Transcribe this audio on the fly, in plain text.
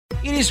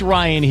It is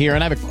Ryan here,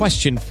 and I have a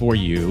question for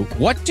you.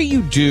 What do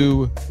you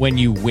do when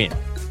you win?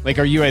 Like,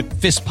 are you a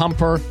fist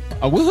pumper,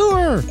 a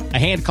woohooer, a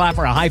hand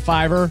clapper, a high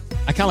fiver?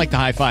 I kind of like the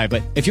high five,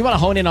 but if you want to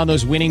hone in on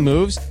those winning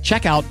moves,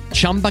 check out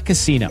Chumba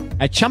Casino.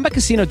 At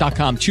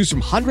ChumbaCasino.com, choose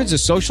from hundreds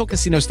of social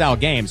casino-style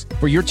games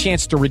for your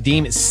chance to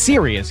redeem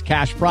serious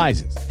cash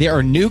prizes. There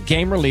are new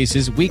game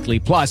releases weekly,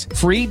 plus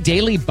free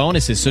daily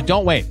bonuses. So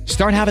don't wait.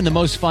 Start having the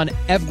most fun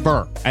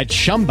ever at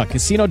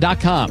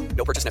ChumbaCasino.com.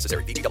 No purchase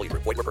necessary. VGW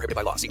Group. Void where prohibited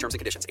by law. See terms and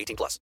conditions.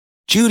 18+.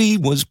 Judy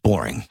was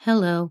boring.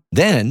 Hello.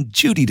 Then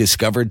Judy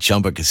discovered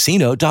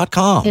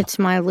ChumbaCasino.com. It's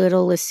my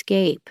little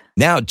escape.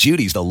 Now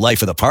Judy's the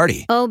life of the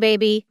party. Oh,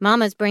 baby,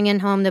 mama's bringing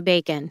home the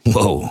bacon.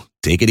 Whoa,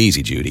 take it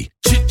easy, Judy.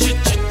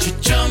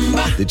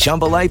 The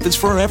Chumba life is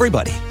for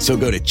everybody. So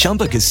go to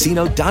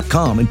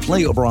ChumbaCasino.com and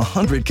play over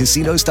 100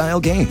 casino-style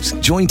games.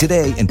 Join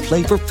today and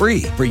play for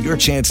free for your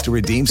chance to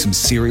redeem some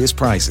serious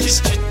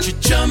prizes.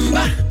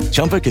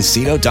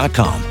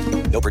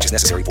 ChumbaCasino.com. No purchase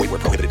necessary. Void where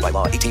prohibited by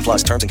law.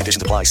 18+. Terms and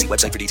conditions apply. See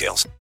website for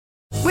details.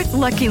 With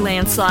Lucky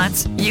Land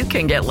Slots, you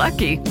can get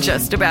lucky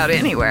just about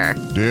anywhere.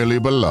 Dearly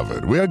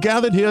beloved, we are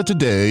gathered here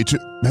today to...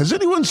 Has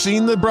anyone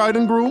seen the bride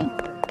and groom?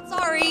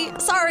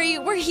 Sorry,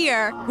 we're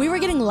here. We were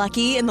getting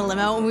lucky in the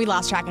limo and we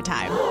lost track of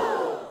time.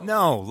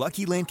 No,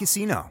 Lucky Land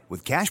Casino,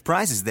 with cash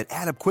prizes that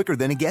add up quicker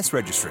than a guest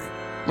registry.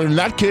 In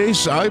that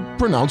case, I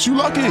pronounce you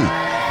lucky.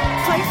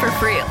 Play for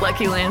free at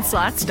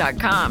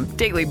LuckyLandSlots.com.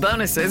 Daily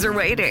bonuses are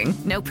waiting.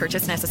 No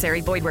purchase necessary.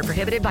 Void where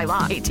prohibited by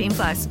law.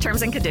 18+.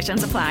 Terms and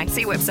conditions apply.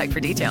 See website for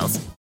details.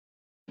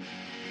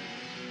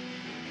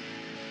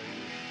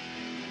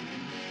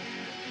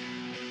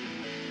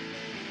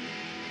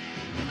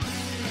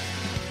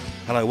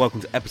 Hello, welcome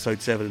to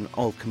episode 7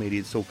 of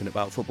Comedians Talking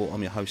About Football.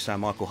 I'm your host,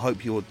 Sam Michael.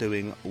 Hope you're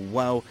doing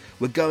well.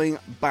 We're going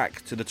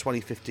back to the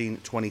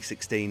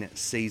 2015-2016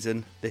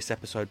 season this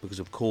episode because,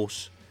 of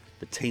course,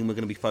 the team we're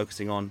going to be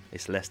focusing on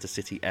is Leicester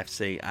City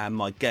FC. And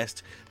my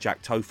guest,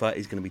 Jack Topher,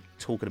 is going to be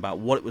talking about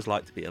what it was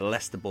like to be a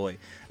Leicester boy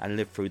and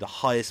live through the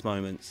highest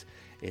moments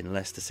in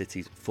Leicester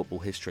City's football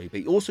history.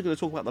 But he's also going to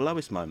talk about the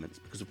lowest moments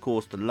because, of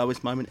course, the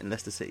lowest moment in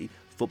Leicester City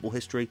football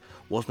history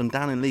was them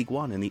down in League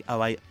One in the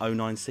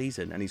 08-09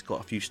 season. And he's got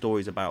a few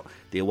stories about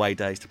the away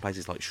days to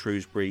places like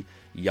Shrewsbury,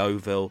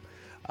 Yeovil.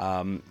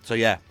 So,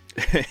 yeah,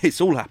 it's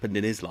all happened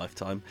in his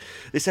lifetime.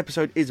 This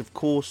episode is, of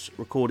course,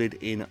 recorded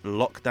in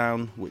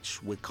lockdown,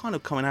 which we're kind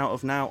of coming out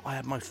of now. I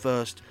had my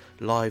first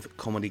live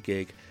comedy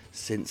gig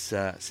since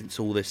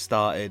all this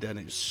started, and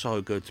it's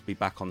so good to be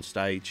back on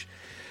stage.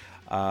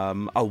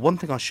 One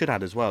thing I should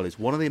add as well is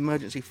one of the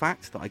emergency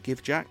facts that I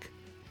give Jack,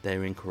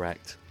 they're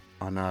incorrect.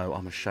 I know,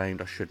 I'm ashamed,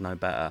 I should know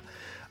better.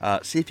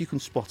 See if you can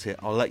spot it.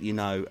 I'll let you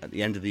know at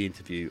the end of the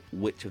interview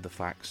which of the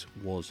facts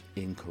was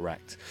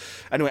incorrect.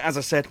 Anyway, as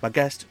I said, my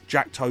guest,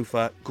 Jack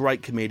Topher,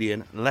 great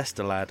comedian,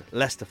 Leicester lad,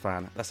 Leicester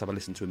fan. Let's have a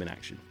listen to him in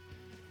action.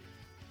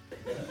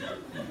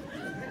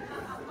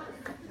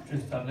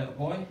 Just a little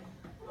boy.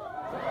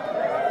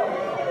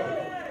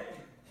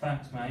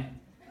 Thanks, mate.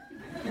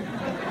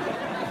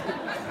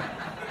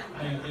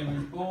 He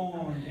was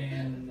born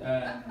in...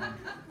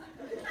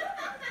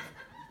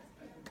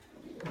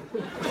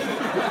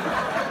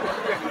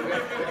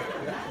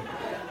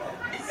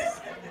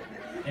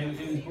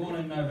 He was born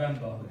in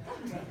November.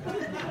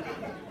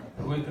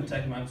 But we could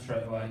take him home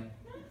straight away.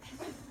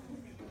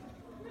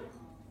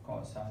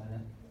 Quite sad,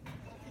 isn't it?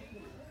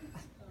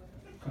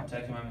 Couldn't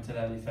take him home until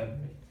early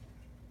February.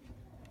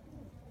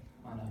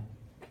 I know.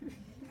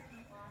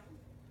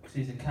 Because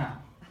he's a cat.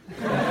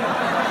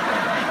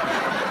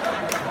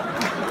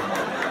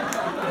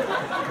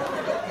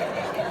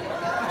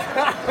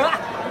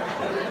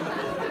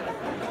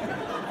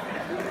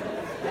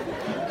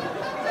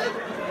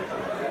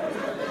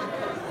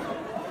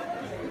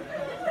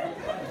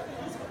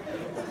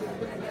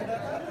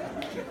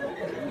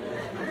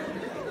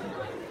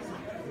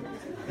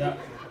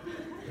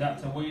 That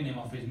to wean him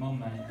off his mum,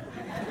 mate.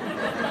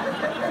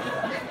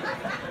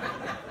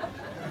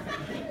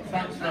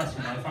 Thanks for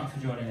asking, though. Thanks for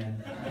joining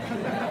in.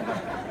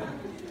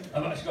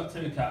 I've actually got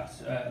 2 cats.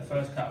 The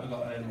first cat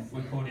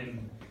we called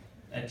him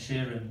Ed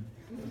Sheeran.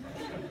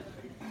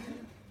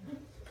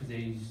 Because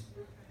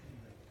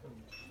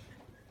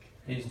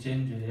he's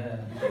ginger, yeah.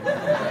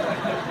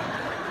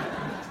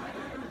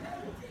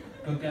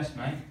 Good guess,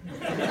 mate.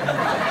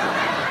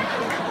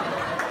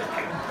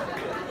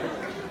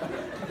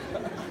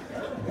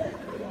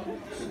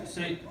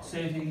 See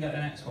if you can get the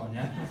next one,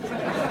 yeah?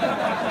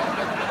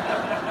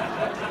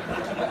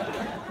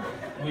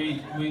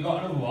 We got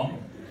another one,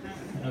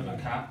 another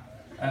cat,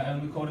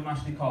 and we called him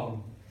Ashley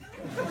Cole.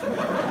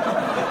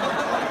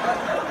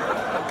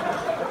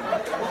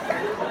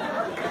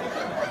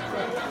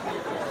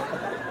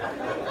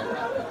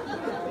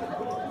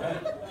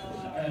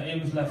 He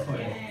was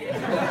left-footed.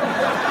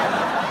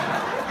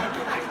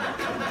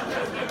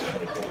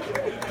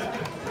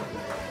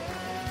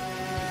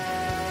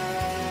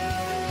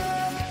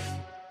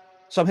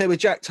 So I'm here with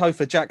Jack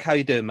Topher. Jack, how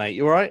you doing, mate?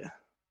 You all right?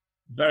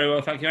 Very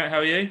well, thank you, mate. How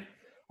are you?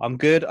 I'm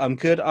good. I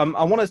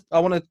want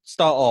to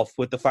start off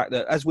with the fact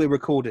that as we're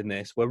recording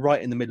this, we're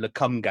right in the middle of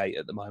Cumgate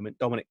at the moment.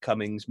 Dominic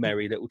Cummings'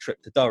 merry little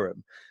trip to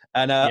Durham,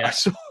 and I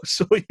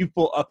saw you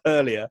brought up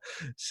earlier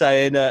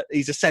saying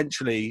he's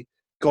essentially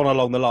gone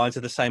along the lines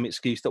of the same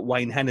excuse that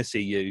Wayne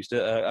Hennessy used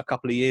a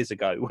couple of years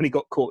ago when he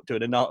got caught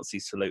doing a Nazi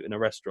salute in a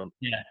restaurant.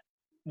 Yeah,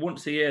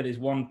 once a year there's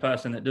one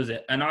person that does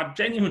it, and I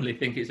genuinely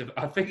think it's an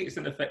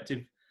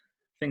effective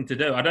thing to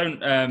do. I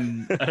don't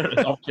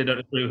obviously don't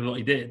agree with what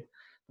he did.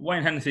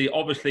 Wayne Hennessy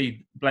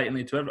obviously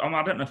blatantly to everyone.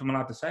 I don't know if I'm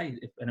allowed to say,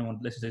 if anyone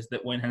listens to this,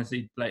 that Wayne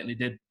Hennessy blatantly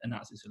did a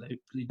Nazi salute,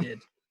 because he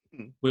did.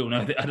 We all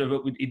know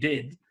that he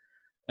did.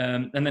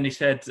 And then he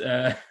said,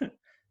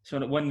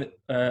 so when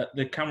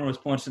the camera was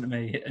pointing at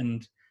me,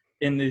 and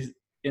in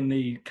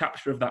the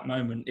capture of that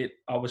moment,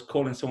 I was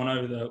calling someone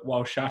over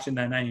while shouting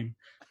their name,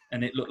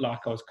 and it looked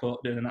like I was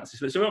caught doing a Nazi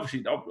salute. So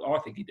obviously, I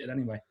think he did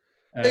anyway.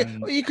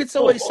 You could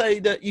always say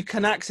that you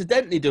can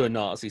accidentally do a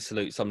Nazi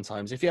salute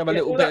sometimes if you have a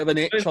little bit of an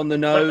itch on the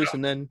nose,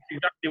 and then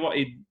exactly what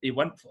he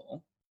went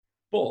for.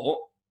 But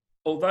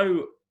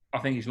although I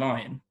think he's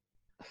lying,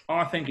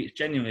 I think it's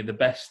genuinely the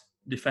best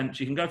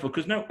defence you can go for.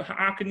 Because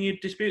how can you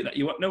dispute that?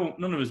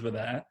 None of us were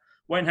there.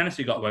 Wayne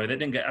Hennessy got away with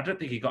it. I don't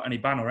think he got any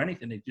ban or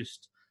anything. He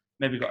just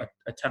maybe got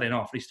a telling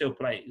off. He still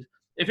plays.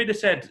 If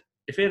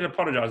he'd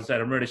apologised and said,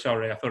 "I'm really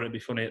sorry, I thought it'd be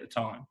funny at the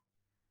time,"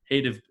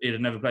 he'd have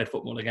never played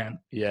football again.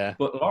 Yeah.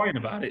 But lying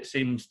about it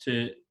seems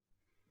to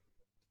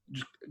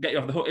just get you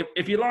off the hook.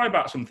 If you lie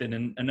about something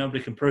and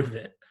nobody can prove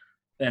it,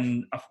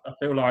 then I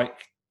feel like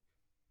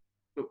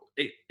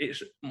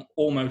it's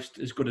almost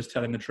as good as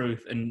telling the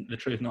truth, and the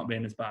truth not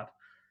being as bad.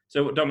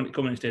 So what Dominic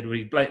Cummings did,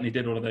 he blatantly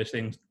did all of those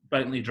things,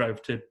 blatantly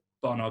drove to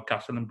Barnard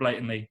Castle and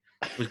blatantly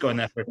was going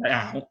there for a day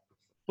out.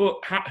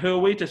 But who are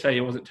we to say he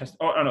wasn't testing?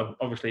 Oh, no,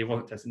 obviously he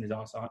wasn't testing his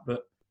eyesight,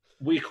 but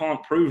we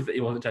can't prove that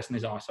he wasn't testing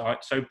his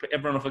eyesight, so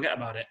everyone will forget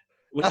about it.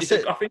 I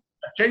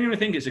genuinely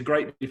think it's a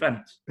great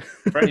defence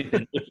for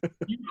anything. If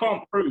you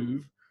can't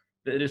prove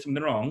that there's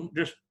something wrong,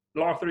 just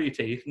lie through your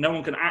teeth. No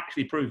one can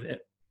actually prove it.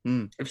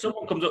 If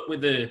someone comes up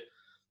with a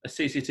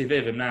CCTV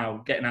of him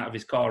now getting out of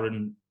his car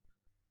and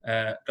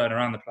going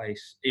around the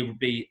place, it would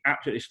be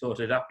absolutely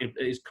slaughtered.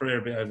 His career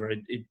would be over.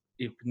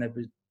 He could never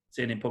be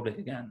seen in public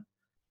again.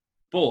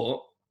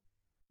 But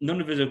none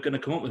of us are going to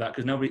come up with that,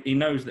 because he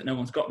knows that no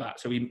one's got that.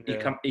 So he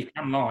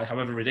can lie,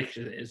 however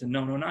ridiculous it is, and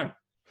no one will know.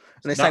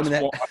 So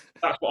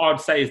that's what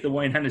I'd say is the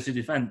Wayne Hennessy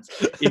defence.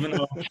 Even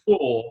though I'm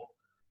sure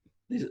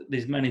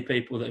there's many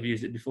people that have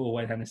used it before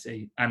Wayne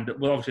Hennessy, and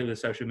obviously with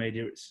social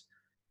media, it's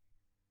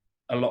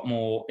a lot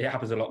more. It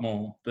happens a lot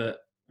more. But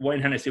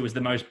Wayne Hennessy was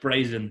the most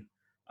brazen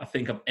I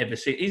think I've ever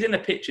seen. He's in the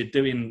picture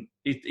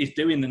he's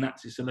doing the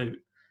Nazi salute,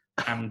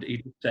 and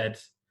he said,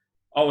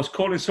 "I was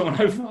calling someone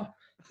over."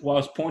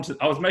 While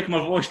I was making my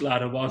voice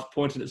louder while I was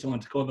pointing at someone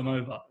to call them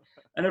over,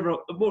 and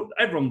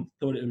everyone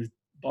thought it was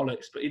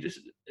bollocks. But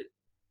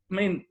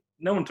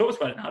no one talks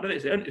about it now,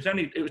 does it?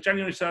 It was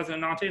January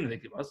 2019, I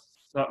think it was,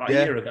 like a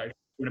year ago,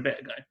 a bit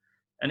ago,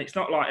 and it's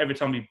not like every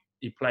time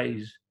he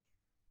plays,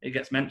 it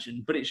gets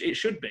mentioned, but it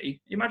should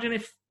be. Imagine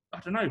if, I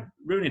don't know,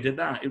 Rooney did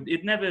that.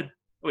 He'd never.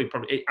 Well, he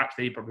probably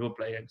would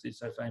play again because he's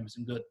so famous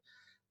and good.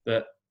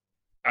 But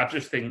I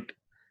just think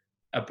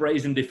a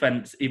brazen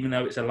defence, even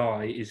though it's a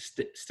lie,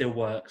 still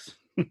works.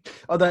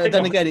 Although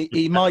then again,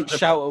 he might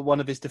shout at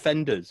one of his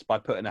defenders by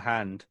putting a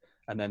hand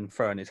and then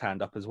throwing his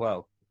hand up as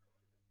well.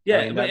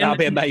 Yeah, that'd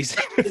be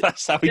amazing if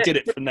that's how he did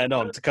it from then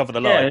on to cover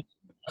the line.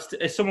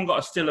 If someone got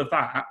a still of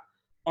that,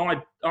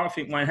 I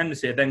think Wayne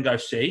Hennessy would then go,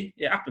 "See,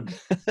 it happened."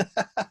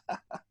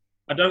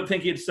 I don't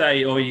think he'd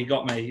say, "Oh, you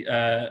got me.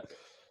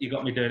 You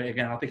got me doing it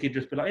again." I think he'd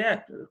just be like,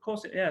 "Yeah, of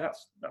course,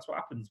 that's what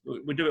happens.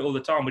 We do it all the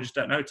time. We just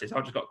don't notice.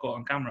 I just got caught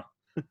on camera."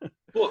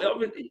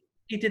 Well,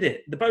 he did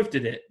it. They both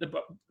did it.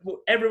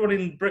 Everyone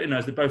in Britain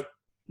knows they both,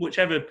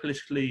 whichever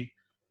politically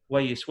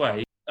way you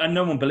sway, and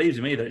no one believes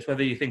him either. It's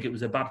whether you think it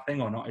was a bad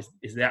thing or not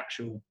is the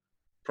actual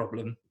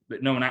problem.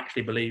 But no one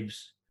actually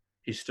believes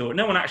his story.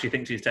 No one actually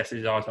thinks he's tested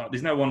his eyesight.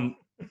 There's no one,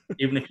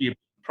 even if you're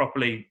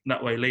properly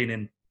that way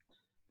leaning,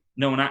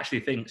 no one actually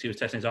thinks he was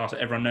testing his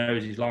eyesight. Everyone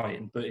knows he's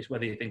lying, but it's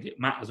whether you think it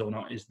matters or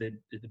not is the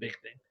big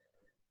thing.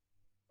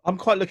 I'm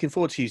quite looking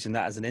forward to using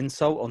that as an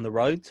insult on the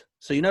road.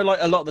 So, like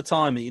a lot of the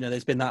time,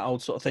 there's been that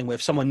old sort of thing where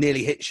if someone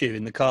nearly hits you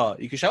in the car,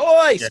 you can shout,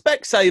 "Oi,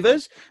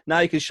 Specsavers!" Now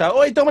you can shout,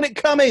 "Oi, Dominic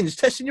Cummings,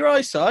 testing your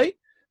eyesight."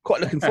 Quite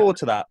looking forward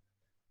to that.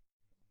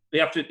 You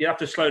have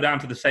to slow down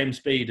to the same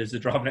speed as the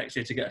driver next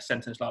to you to get a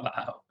sentence like that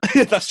out.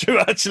 That's true,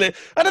 actually.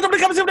 And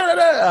Dominic Cummings,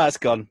 it's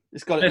gone.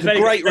 It's gone. It's a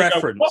great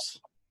reference.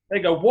 They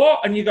go,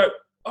 "What?" And you go,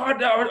 "Oh,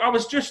 no, I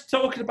was just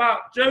talking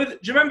about, do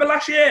you remember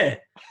last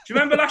year? Do you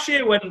remember last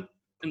year when..."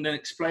 And then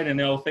explaining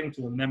the whole thing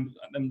to them,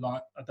 them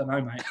like, "I don't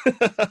know, mate."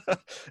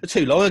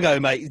 Too long ago,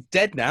 mate. He's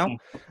dead now.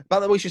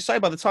 But we should say,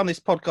 by the time this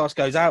podcast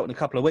goes out in a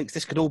couple of weeks,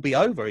 this could all be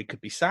over. He could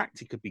be sacked.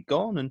 He could be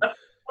gone. And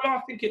well,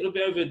 I think it'll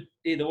be over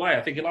either way.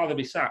 I think it'll either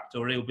be sacked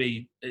or it'll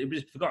be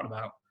just forgotten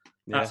about.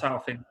 That's how I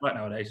think right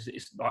nowadays.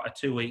 It's like a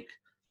 2-week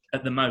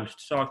at the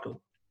most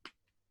cycle.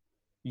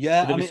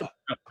 Yeah, There'll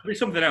be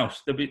something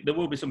else. There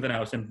will be something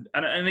else, and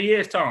in a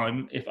year's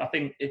time, if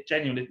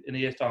genuinely in a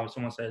year's time, if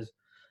someone says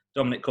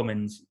Dominic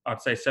Cummings,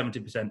 I'd say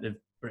 70% of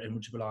Britain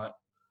would be like,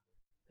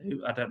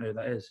 I don't know who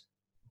that is.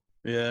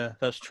 Yeah,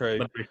 that's true.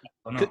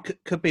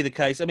 Could be the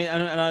case. I mean,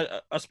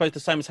 and I suppose the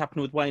same has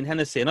happened with Wayne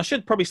Hennessy. And I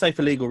should probably say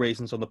for legal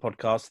reasons on the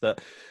podcast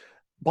that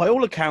by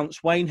all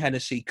accounts, Wayne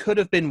Hennessy could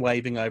have been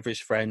waving over his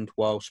friend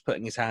whilst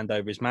putting his hand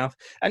over his mouth.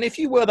 And if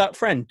you were that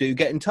friend, do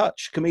get in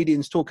touch.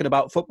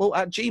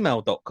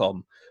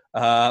 comedianstalkingaboutfootball@gmail.com.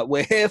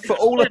 We're here for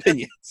all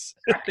opinions.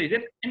 Exactly.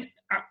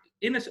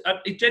 Innocent,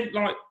 like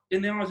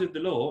in the eyes of the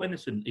law,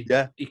 innocent. He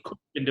could have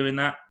been doing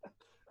that.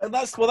 And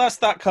that's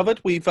that covered.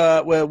 We're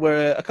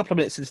a couple of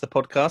minutes into the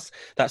podcast.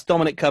 That's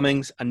Dominic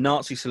Cummings and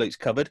Nazi salutes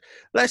covered.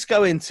 Let's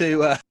go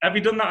into. Have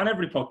you done that on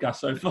every podcast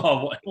so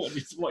far? What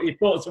are your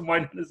thoughts on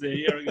Wayne Hennessy a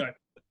year ago?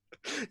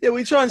 Yeah,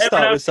 we try and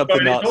start with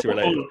something Nazi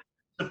related.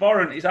 The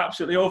Borrent is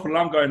absolutely awful.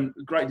 I'm going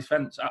great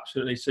defence,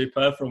 absolutely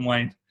superb from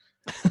Wayne.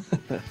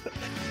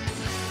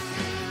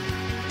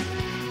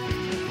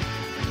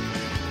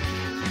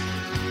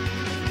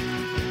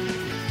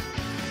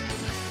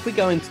 If we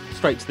go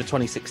straight to the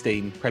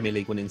 2016 Premier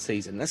League winning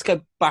season, let's go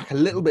back a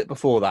little bit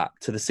before that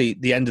to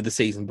the end of the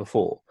season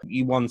before.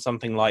 You won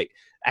something like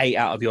 8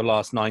 out of your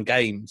last 9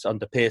 games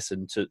under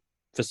Pearson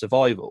for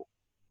survival.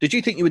 Did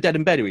you think you were dead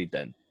and buried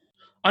then?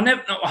 In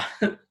an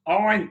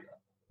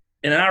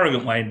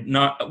arrogant way,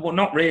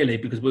 not really,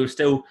 because we were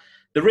still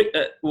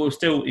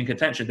in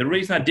contention. The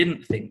reason I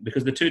didn't think,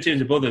 because the two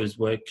teams above us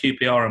were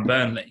QPR and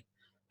Burnley,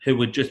 who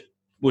would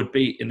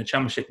be in the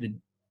Championship the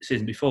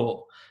season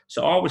before.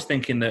 So I was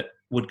thinking that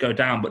would go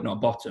down but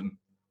not bottom,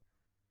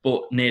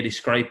 but nearly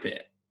scrape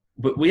it.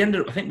 But we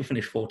ended up, I think we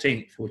finished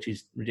 14th, which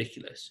is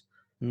ridiculous.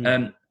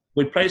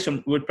 We'd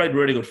played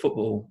really good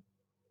football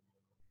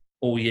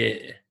all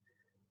year.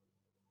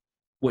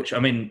 Which, I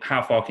mean,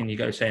 how far can you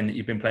go saying that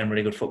you've been playing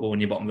really good football when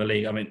you're bottom of the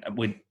league? I mean, a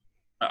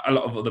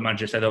lot of other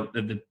managers say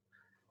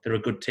they're a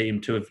good team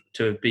to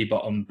be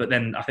bottom, but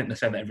then I think they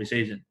say that every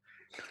season.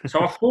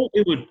 So I thought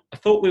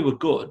we were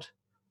good.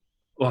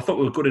 Well, I thought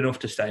we were good enough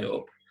to stay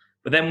up.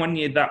 But then when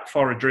you're that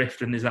far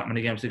adrift and there's that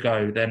many games to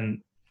go,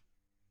 then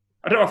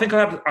I think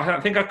I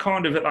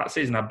kind of at that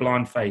season had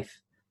blind faith.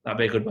 That'd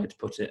be a good way to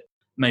put it.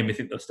 Made me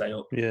think they'll stay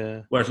up.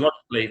 Yeah. Whereas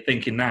logically,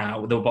 thinking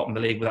now they're bottom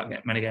of the league without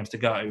many games to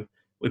go,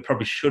 we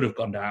probably should have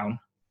gone down.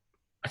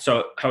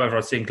 So, however,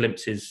 I've seen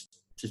glimpses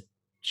to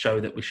show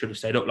that we should have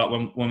stayed up. Like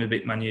when we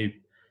beat Man U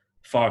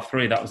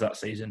 5-3, that was that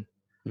season.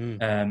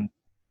 But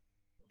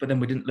then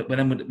we didn't. But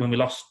then when we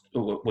lost,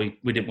 we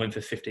didn't win for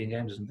 15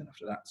 games or something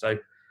after that. So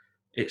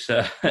it's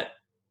now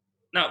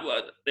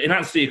in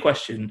answer to your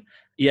question,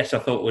 yes, I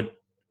thought would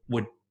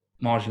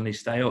marginally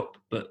stay up,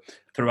 but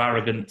through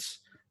arrogance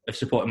of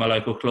supporting my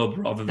local club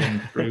rather than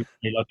through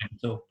logic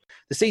at all.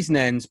 The season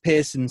ends.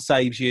 Pearson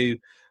saves you.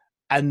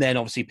 And then,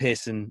 obviously,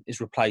 Pearson is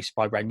replaced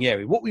by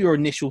Ranieri. What were your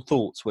initial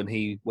thoughts when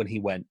he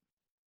went?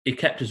 He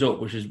kept us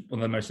up, which is one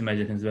of the most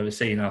amazing things I've ever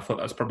seen. And I thought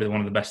that was probably one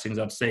of the best things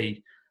I'd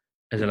see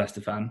as a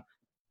Leicester fan.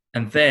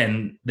 And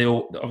then,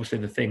 obviously,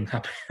 the thing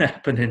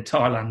happened in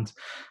Thailand,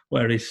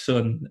 where his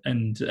son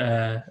and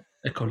a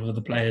couple of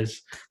other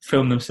players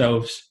filmed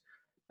themselves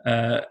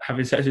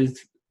having sex with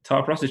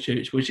Thai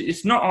prostitutes, which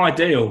is not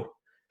ideal.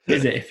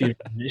 Is it?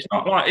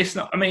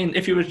 I mean,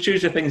 if you were to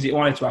choose the things that you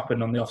wanted to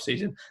happen on the off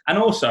season, and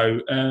also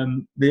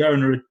the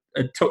owner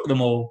had took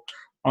them all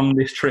on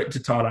this trip to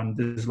Thailand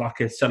as like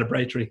a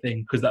celebratory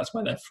thing because that's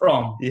where they're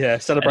from. Yeah,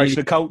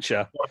 celebration of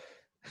culture.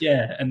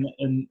 Yeah,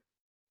 and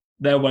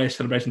their way of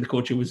celebrating the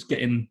culture was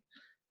getting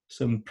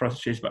some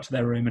prostitutes back to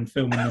their room and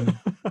filming them.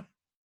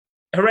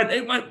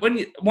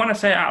 When I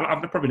say it out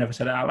loud, I've probably never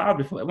said it out loud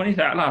before. When you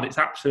say it out loud, it's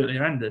absolutely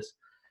horrendous.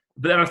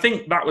 But then I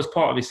think that was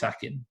part of his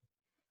sacking.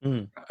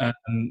 I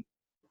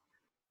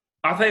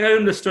think I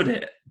understood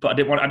it, but I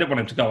didn't want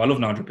him to go. I love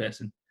Nigel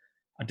Pearson.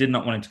 I did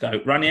not want him to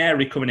go.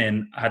 Ranieri coming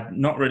in, I had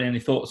not really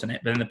any thoughts on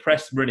it, but then the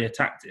press really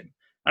attacked him.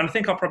 And I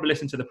think I probably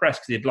listened to the press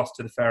because he had lost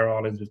to the Faroe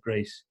Islands with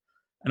Greece.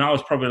 And I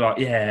was probably like,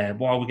 yeah,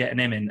 why are we getting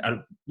him in?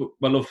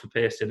 My love for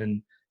Pearson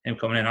and him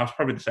coming in, I was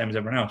probably the same as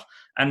everyone else.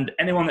 And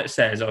anyone that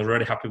says I was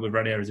really happy with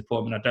Ranieri's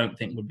appointment, I don't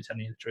think would be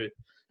telling you the truth.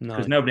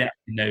 Because nobody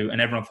actually knew, and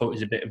everyone thought it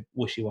was a bit of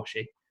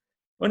wishy-washy.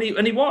 And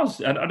he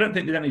was. I don't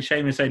think there's any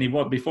shame in saying he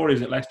was. Before he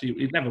was at Leicester,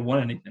 he'd never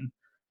won anything.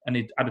 And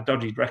he'd had a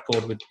dodgy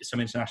record with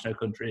some international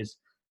countries.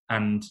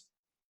 And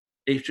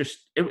it's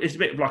a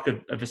bit of like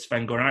a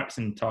Sven-Goran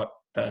Eriksson type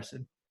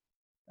person.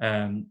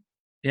 I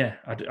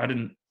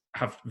didn't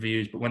have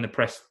views, but when the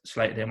press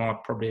slated him, I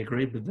probably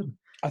agreed with them.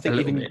 I think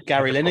even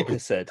Gary Lineker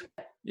said.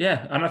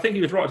 Yeah, and I think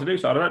he was right to do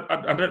so.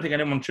 I don't think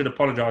anyone should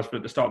apologise for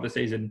at the start of the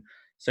season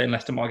saying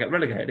Leicester might get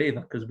relegated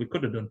either, because we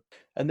could have done.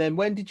 And then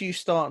when did you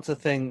start to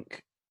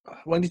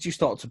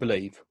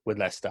believe with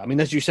Leicester? I mean,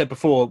 as you said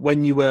before,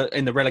 when you were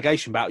in the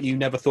relegation bout, you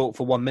never thought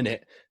for 1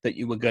 minute that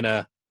you were going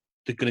to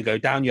go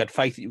down. You had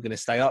faith that you were going to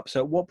stay up.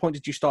 So at what point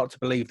did you start to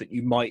believe that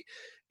you might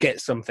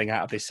get something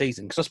out of this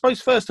season? Because I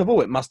suppose, first of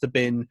all, it must have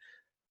been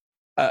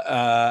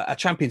a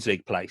Champions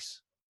League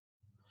place.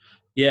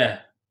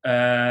 Yeah.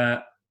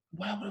 Well,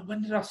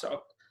 when did I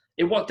start?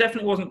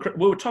 definitely wasn't.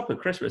 We were top at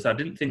Christmas. I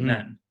didn't think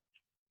then.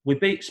 We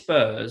beat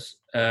Spurs.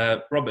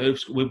 Robert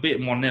Hoops. We beat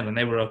them 1-0, and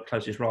they were our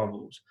closest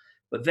rivals.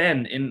 But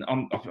then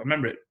I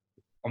remember it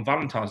on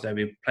Valentine's Day.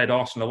 We played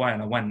Arsenal away,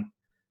 and I went,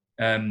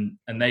 and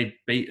they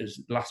beat us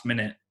last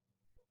minute.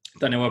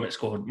 Don't know whether it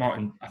scored.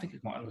 Martin, I think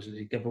it's Martin.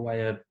 He gave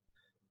away a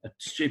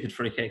stupid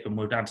free kick, and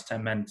we were down to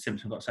 10 men.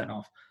 Simpson got sent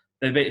off.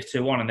 They beat us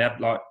 2-1, and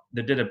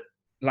they did a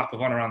lap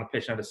of honour around the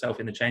pitch and had a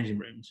selfie in the changing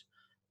rooms.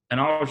 And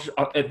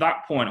at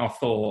that point, I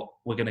thought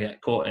we're going to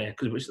get caught here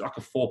because it was like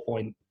a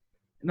 4-point.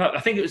 No,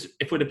 I think it was,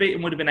 if we'd have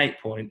beaten, would have been 8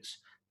 points.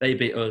 They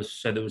beat us,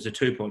 so there was a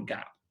 2-point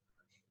gap.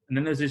 And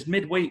then there's this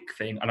midweek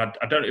thing, and I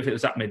don't know if it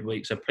was that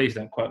midweek, so please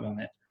don't quote me on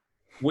it.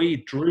 We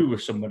drew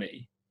with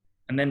somebody,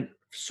 and then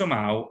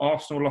somehow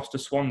Arsenal lost to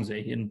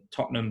Swansea and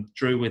Tottenham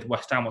drew with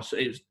West Ham.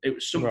 It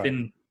was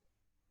something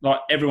like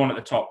everyone at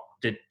the top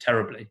did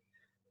terribly.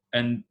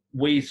 And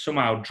we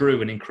somehow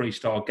drew and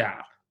increased our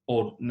gap,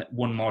 or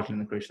one margin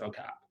and increased our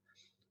gap.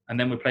 And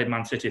then we played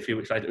Man City a few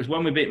weeks later. It was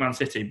when we beat Man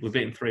City, we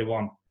beat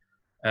them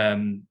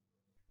 3-1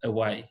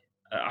 away.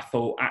 I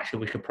thought, actually,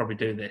 we could probably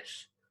do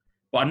this.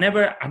 But I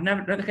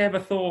don't think I ever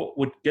thought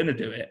we're going to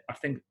do it. I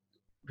think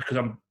because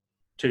I'm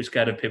too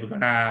scared of people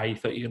going, you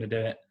thought you were going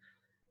to do it,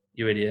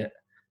 you idiot.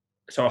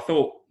 So I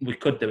thought we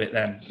could do it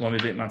then when we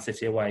beat Man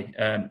City away.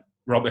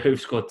 Robert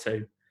Hoof scored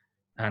 2,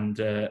 and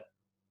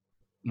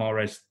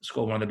Mahrez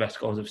scored one of the best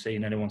goals I've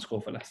seen anyone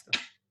score for Leicester.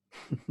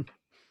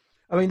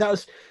 I mean, that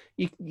was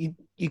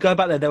you go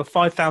back there were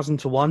 5,000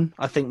 to 1.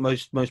 I think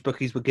most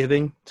bookies were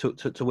giving to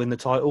win the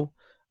title.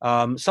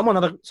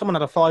 Someone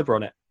had a fiver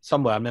on it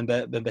somewhere. I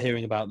remember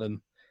hearing about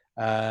them.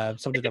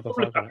 Somebody did have a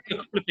fiver on it. A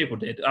couple of people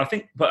did. I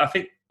think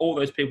all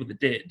those people that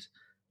did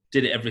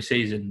it every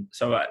season.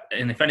 So,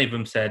 and if any of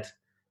them said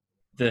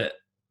that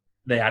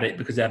they had it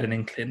because they had an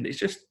inkling,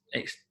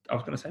 I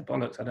was going to say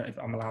bollocks. I don't know if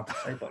I'm allowed to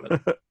say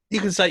bollocks. You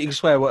can say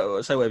say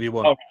whatever you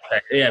want. Oh,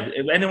 okay. Yeah,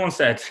 if anyone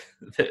said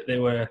that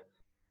they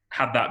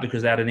had that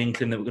because they had an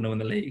inkling that we're going to win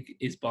the league,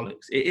 it's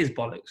bollocks. It is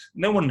bollocks.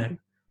 No one knew.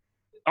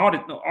 I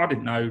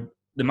didn't know.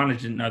 The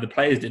manager didn't know. The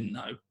players didn't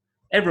know.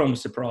 Everyone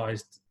was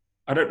surprised.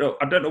 I don't know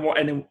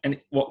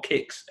what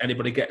kicks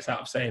anybody gets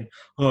out of saying,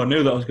 "Oh, I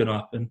knew that was going to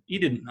happen." You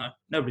didn't know.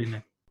 Nobody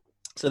knew.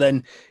 So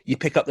then you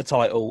pick up the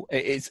title.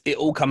 It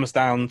all comes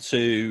down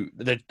to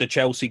the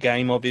Chelsea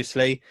game,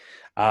 obviously,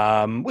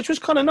 which was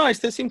kind of nice.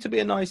 There seemed to be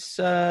a nice...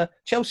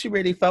 Chelsea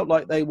really felt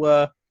like they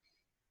were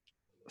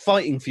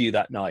fighting for you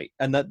that night,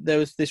 and that there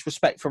was this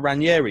respect for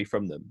Ranieri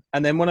from them.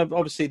 And then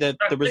obviously the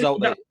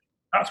result...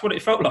 That's what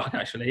it felt like,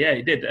 actually. Yeah,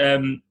 it did.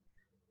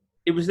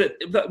 It was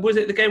was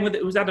it the game where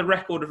it was had a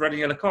record of red and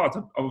yellow cards?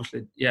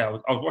 Obviously, yeah, I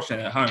was watching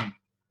it at home.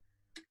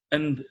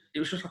 And it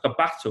was just like a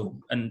battle,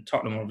 and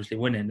Tottenham were obviously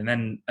winning. And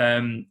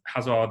then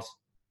Hazard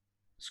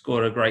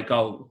scored a great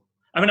goal.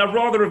 I mean, I'd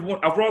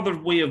rather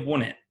we have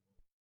won it.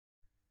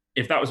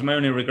 If that was my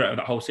only regret of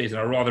that whole season,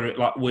 I'd rather it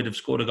would have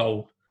scored a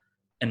goal,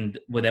 and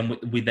we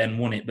then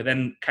won it. But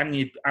then, can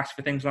you ask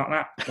for things like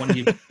that when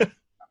you?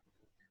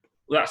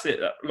 Well, that's it.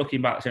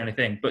 Looking back, that's the only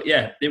thing. But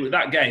yeah, it was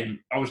that game.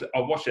 I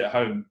watched it at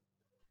home,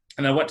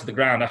 and I went to the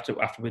ground after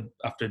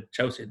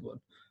Chelsea had won,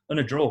 and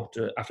a draw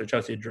after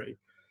Chelsea drew,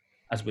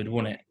 as we'd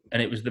won it.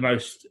 And it was the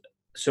most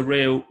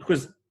surreal,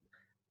 because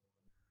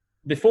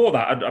before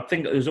that, I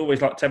think there was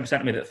always like 10%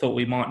 of me that thought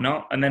we might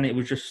not, and then it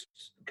was just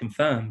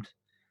confirmed.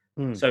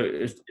 So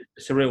it was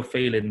a surreal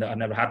feeling that I'd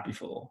never had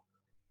before.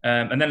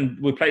 And then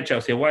we played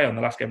Chelsea away on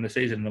the last game of the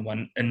season and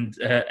went. And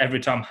every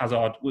time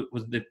Hazard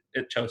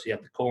at Chelsea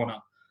had the corner,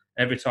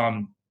 every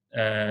time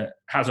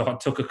Hazard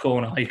took a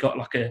corner, he got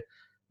like a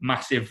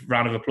massive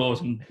round of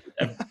applause and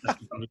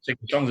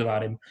singing songs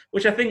about him.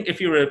 Which I think,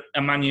 if you're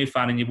a Man U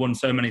fan and you've won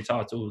so many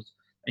titles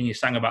and you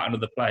sang about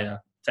another player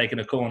taking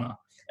a corner,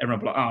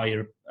 everyone would be like,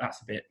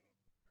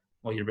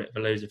 you're a bit of a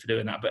loser for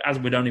doing that. But as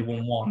we'd only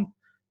won one,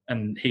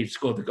 and he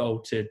scored the goal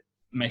to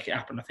make it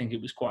happen, I think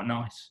it was quite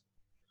nice.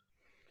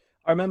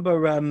 I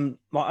remember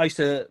my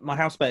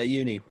housemate at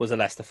uni was a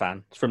Leicester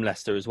fan, from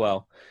Leicester as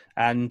well.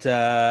 And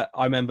I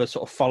remember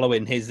sort of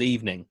following his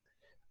evening,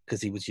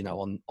 because he was,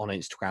 on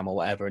Instagram or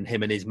whatever, and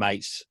him and his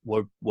mates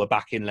were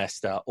back in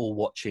Leicester, all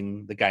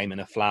watching the game in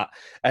a flat.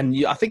 And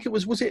I think it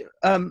was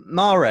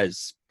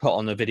Mahrez put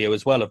on a video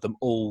as well of them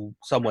all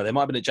somewhere. They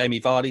might have been at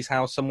Jamie Vardy's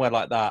house, somewhere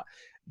like that.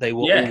 They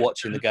were all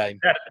watching the game.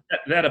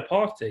 They had a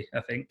party,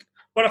 I think.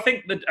 Well, I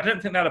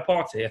don't think they had a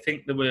party. I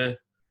think a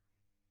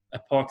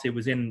party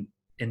was in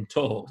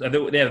talks. They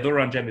were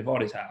around Jamie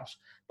Vardy's house,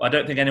 but I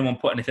don't think anyone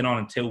put anything on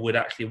until we'd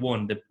actually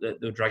won. They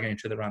were dragging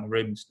each other around the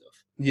room and stuff.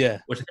 Yeah,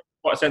 which I think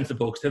was quite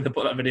sensible, because if they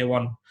put that video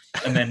on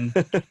and then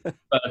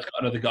got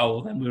another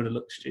goal, then we would have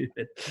looked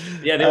stupid.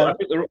 Yeah,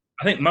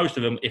 I think most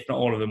of them, if not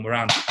all of them, were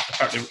around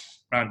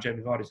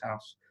Jamie Vardy's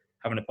house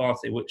having a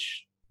party.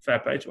 Which, fair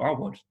play to, I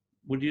would.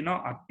 Would you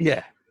not?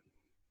 Yeah.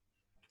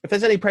 If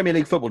there's any Premier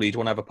League football you'd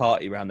want to have a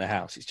party around their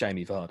house, it's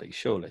Jamie Vardy,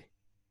 surely.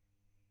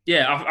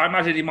 Yeah, I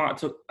imagine he might have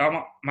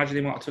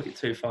took it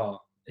too far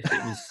if it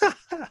was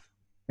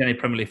any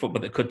Premier League football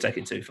that could take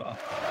it too far.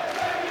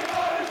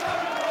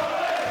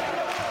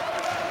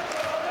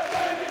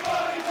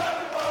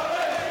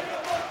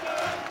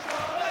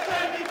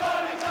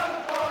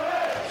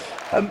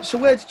 So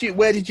where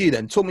did you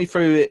then talk me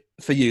through it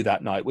for you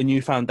that night when you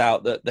found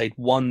out that they'd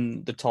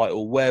won the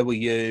title? Where were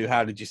you?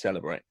 How did you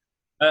celebrate?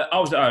 I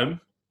was at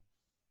home.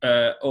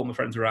 All my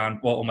friends around,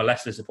 well, all my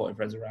Leicester supporting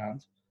friends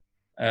around.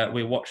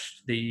 We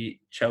watched the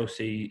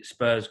Chelsea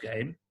Spurs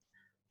game.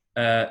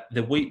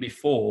 The week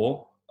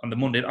before, on the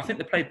Monday, I think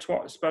they played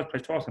twice. Spurs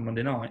played twice on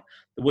Monday night.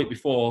 The week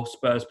before,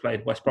 Spurs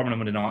played West Brom on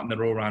Monday night, and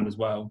they're all around as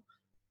well.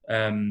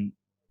 I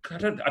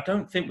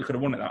don't think we could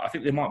have won it. That I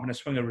think there might have been a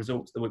swing of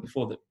results the week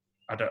before that.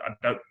 I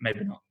don't,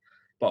 maybe not.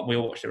 But we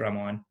all watched it around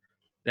mine.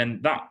 Then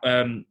that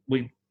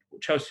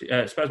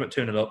Spurs went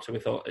 2-0 up, so we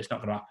thought it's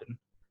not going to happen.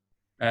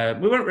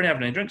 We weren't really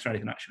having any drinks or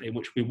anything actually,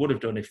 which we would have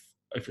done if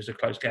it was a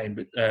close game.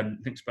 But I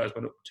think Spurs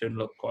went up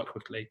 2-0 up quite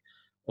quickly,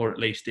 or at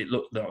least it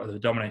looked like they were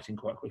dominating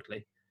quite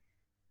quickly.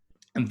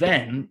 And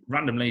then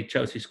randomly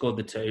Chelsea scored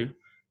the 2.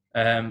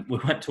 We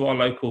went to our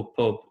local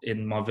pub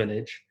in my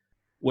village,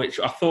 which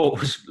I thought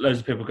was loads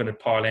of people going to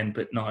pile in,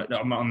 but no,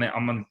 I'm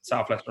on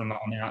South Leicester, I'm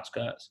not on the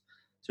outskirts.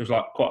 So it was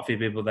like quite a few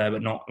people there,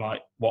 but not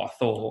like what I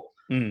thought.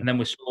 And then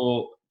we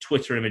saw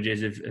Twitter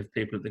images of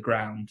people at the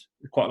ground.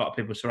 Quite a lot of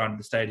people surrounded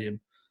the stadium.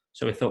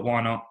 So we thought,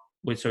 why not?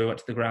 So we went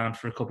to the ground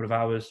for a couple of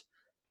hours,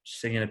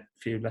 singing a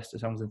few Leicester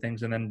songs and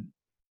things, and then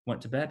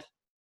went to bed.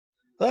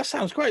 Well, that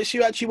sounds great. So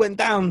you actually went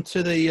down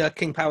to the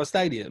King Power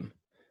Stadium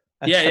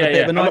and had a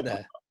bit of a night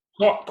there?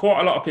 Quite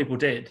a lot of people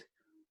did.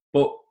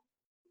 But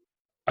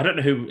I don't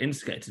know who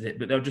instigated it,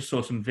 but they just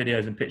saw some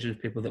videos and pictures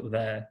of people that were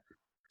there.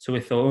 So we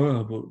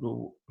thought,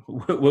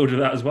 we'll do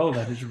that as well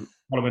then, just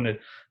following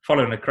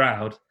the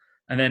crowd.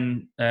 And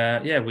then,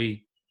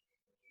 we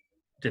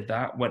did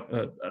that.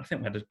 I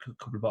think we had a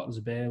couple of bottles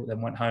of beer,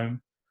 then went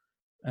home.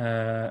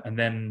 And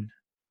then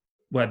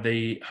we had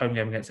the home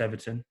game against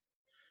Everton,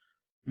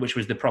 which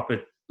was the proper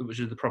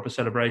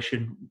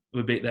celebration.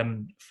 We beat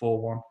them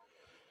 4-1.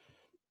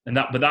 And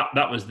that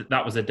was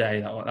a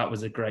day. That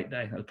was a great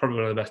day. That was probably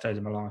one of the best days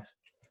of my life.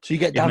 So you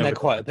get down there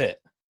quite a bit.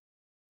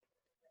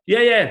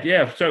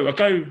 Yeah. So I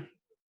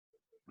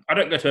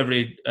don't go to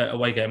every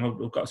away game.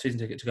 I've got a season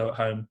ticket to go at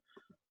home,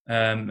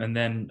 and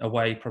then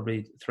away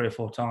probably 3 or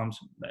 4 times.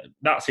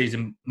 That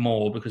season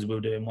more because we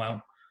were doing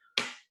well,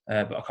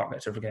 but I can't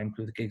get to every game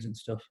with the gigs and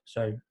stuff.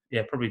 So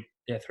probably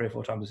 3 or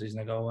 4 times a season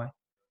I go away.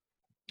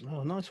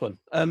 Oh, nice one.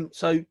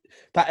 So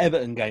that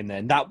Everton game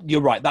then, that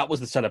you're right, that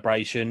was the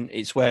celebration.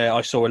 It's where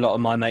I saw a lot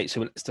of my mates who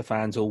were Leicester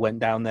fans all went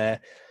down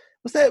there.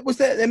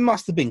 There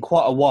must have been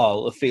quite a while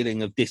of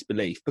feeling of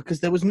disbelief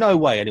because there was no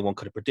way anyone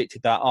could have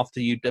predicted that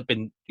after you'd have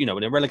been, in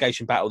a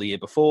relegation battle the year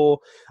before.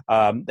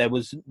 There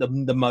was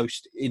the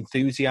most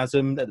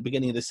enthusiasm at the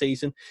beginning of the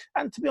season.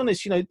 And to be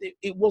honest,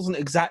 it wasn't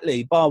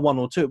exactly, bar 1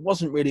 or 2, it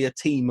wasn't really a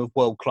team of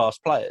world-class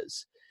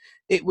players.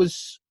 It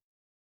was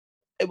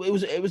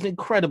an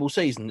incredible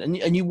season.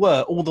 And you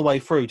were all the way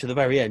through to the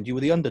very end. You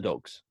were the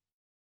underdogs.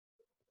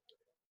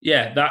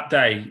 Yeah, that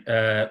day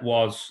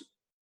was,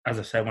 as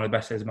I say, one of the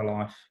best days of my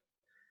life.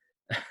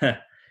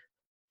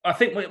 I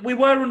think we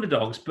were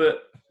underdogs,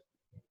 but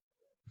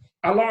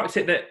I liked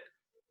it that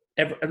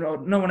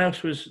no one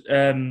else was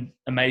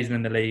amazing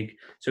in the league,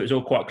 so it was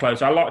all quite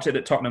close. I liked it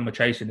that Tottenham were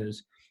chasing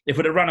us. If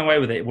we'd have run away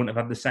with it, it wouldn't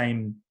have had the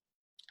same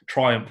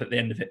triumph at the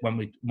end of it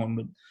when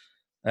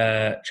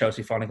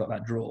Chelsea finally got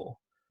that draw.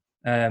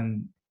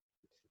 The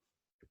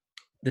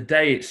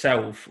day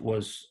itself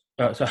was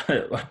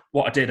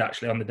what I did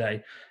actually on the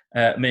day.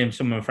 Me and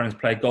some of my friends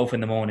played golf in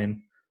the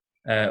morning.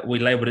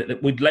 We'd labelled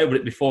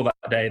it before that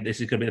day. This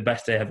is going to be the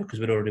best day ever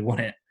because we'd already won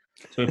it.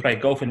 So we played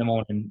golf in the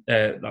morning,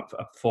 like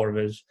 4 of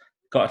us,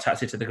 got a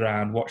taxi to the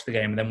ground, watched the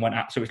game, and then went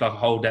out. So it was like a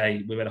whole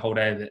day. We had a whole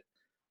day of it,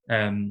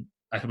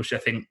 which I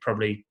think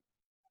probably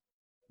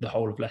the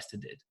whole of Leicester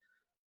did.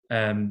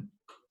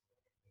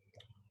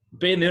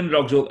 Being the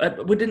underdogs,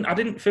 I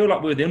didn't feel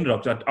like we were the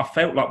underdogs. I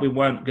felt like we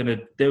weren't going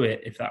to do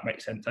it, if that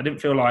makes sense. I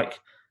didn't feel like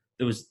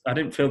I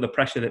didn't feel the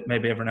pressure that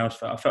maybe everyone else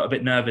felt. I felt a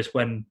bit nervous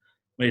when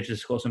we had to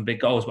score some big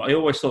goals, but I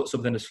always thought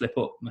something to slip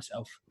up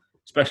myself,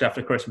 especially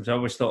after Christmas. I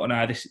always thought,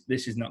 no,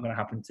 this is not going to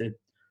happen to,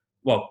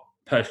 well,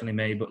 personally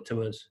me, but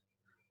to us.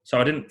 So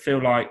I didn't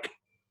feel like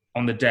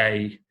on the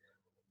day,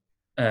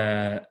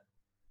 it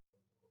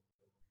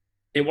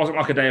wasn't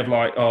like a day of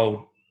like,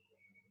 oh,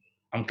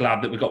 I'm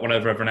glad that we got one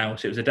over everyone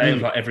else. It was a day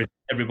of like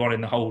everyone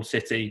in the whole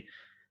city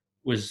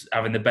was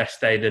having the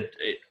best day that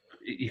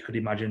you could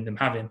imagine them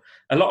having.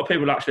 A lot of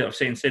people actually I've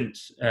seen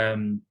since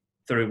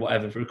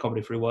through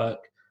comedy, through work,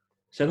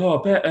 said,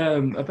 "Oh,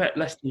 I bet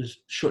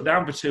Leicester's shut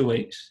down for 2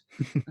 weeks."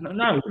 And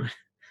no,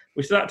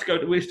 we still had to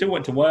go. We still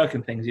went to work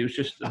and things. It was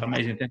just an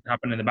amazing thing to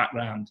happen in the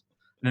background.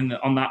 And then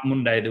on that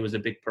Monday there was a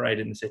big parade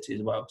in the city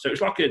as well. So it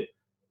was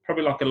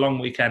probably like a long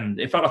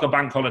weekend. It felt like a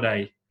bank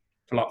holiday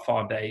for like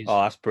 5 days.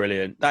 Oh, that's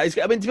brilliant. That is.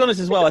 I mean, to be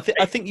honest as well, I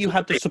think you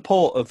had the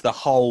support of the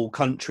whole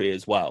country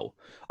as well.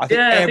 I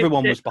think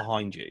everyone was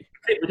behind you.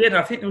 I think we did.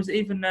 I think there was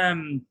even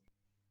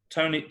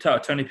Tony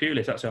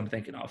Pulis, that's who I'm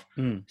thinking of,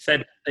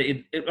 said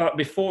that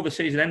before the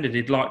season ended,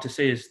 he'd like to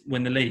see us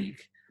win the league.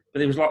 But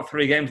there was like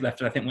 3 games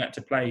left, and I think we had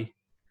to play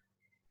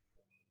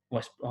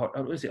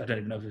is it? I don't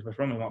even know if it was West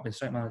Brom. It might have been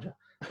Stoke manager.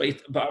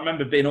 But I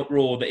remember being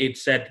uproar that he'd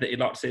said that he'd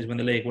like to see us win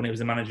the league when he was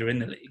the manager in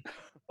the league.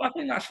 But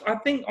I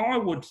think I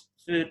would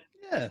for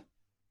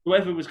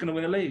whoever was going to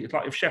win the league. It's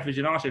like if Sheffield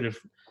United have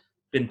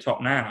been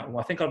top now,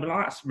 I think I'd be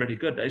like, that's really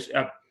good.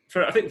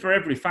 I think for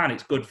every fan,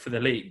 it's good for the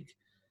league.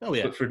 Oh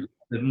yeah. But for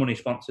the money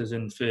sponsors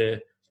and for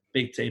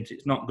big teams,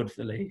 it's not good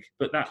for the league.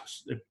 But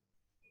that's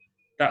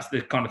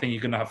the kind of thing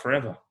you're going to have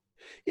forever.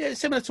 Yeah, it's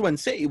similar to when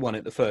City won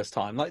it the first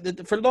time.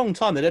 Like for a long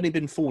time, there'd only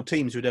been 4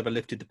 teams who'd ever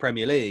lifted the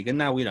Premier League, and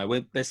now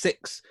there's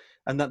 6,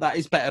 and that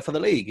is better for the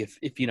league.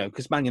 If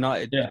because Man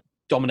United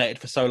dominated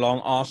for so long,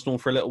 Arsenal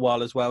for a little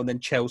while as well, and then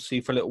Chelsea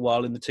for a little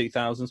while in the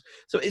 2000s.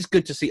 So it's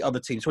good to see other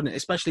teams winning,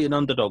 especially an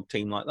underdog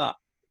team like that.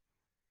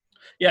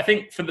 Yeah, I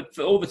think for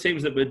all the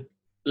teams that were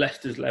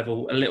Leicester's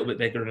level, a little bit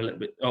bigger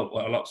and a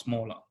lot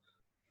smaller,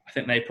 I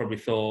think they probably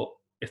thought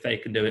if they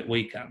can do it,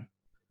 we can.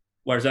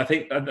 Whereas I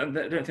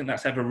don't think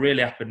that's ever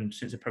really happened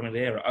since the Premier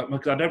League era.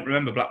 Because I don't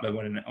remember Blackburn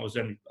winning it. I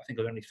think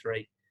I was only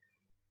 3.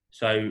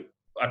 So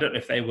I don't know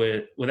if they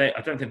were they.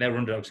 I don't think they were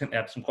underdogs. I think they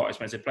had some quite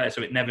expensive players,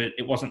 so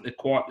it wasn't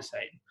quite the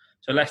same.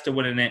 So Leicester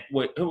winning it,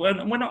 we're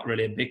not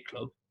really a big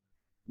club,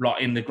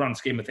 like in the grand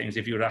scheme of things.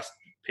 If you would ask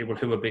people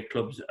who are big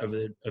clubs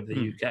over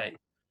the UK, I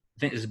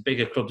think there's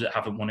bigger clubs that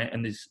haven't won it,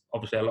 and there's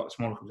obviously a lot of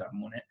smaller clubs that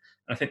haven't won it.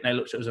 And I think they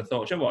looked at us and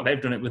thought, you know what,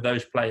 they've done it with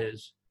those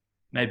players.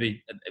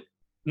 Maybe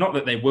not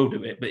that they will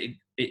do it, but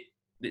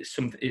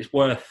it's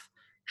worth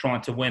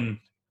trying to win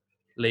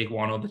League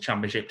One or the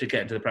Championship to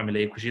get into the Premier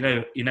League, because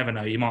you never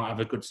know, you might have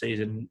a good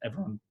season,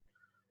 everyone,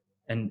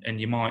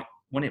 and you might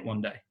win it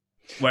one day.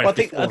 Well, I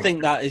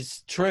think that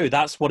is true.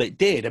 That's what it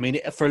did. I mean,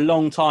 for a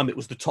long time, it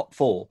was the top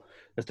 4.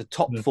 There's the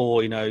top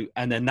 4,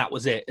 and then that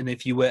was it. And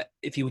if you were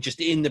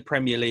just in the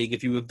Premier League,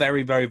 if you were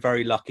very, very,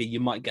 very lucky, you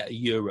might get a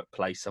Europe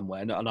place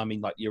somewhere, and I mean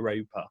like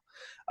Europa.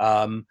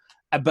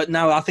 But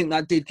no, I think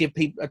that did give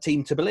people a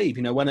team to believe.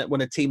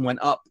 When a team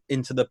went up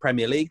into the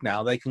Premier League,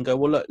 now they can go,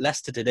 well, look,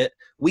 Leicester did it,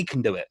 we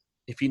can do it.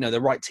 If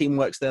the right team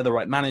works there, the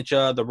right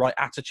manager, the right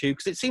attitude,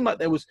 because it seemed like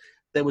there was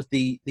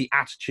the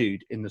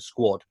attitude in the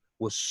squad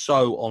was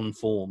so on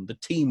form. The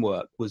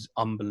teamwork was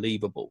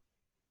unbelievable.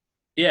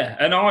 Yeah,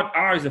 and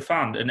I as a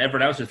fan and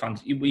everyone else as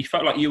fans, we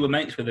felt like you were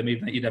mates with them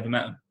even though you'd never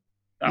met them.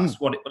 That's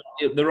what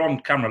they're on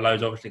camera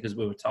loads, obviously, because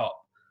we were top.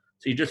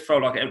 So you just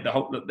felt like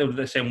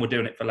they're saying we're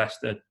doing it for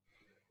Leicester.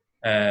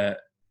 We're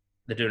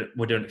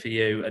doing it for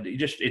you, and it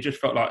just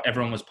felt like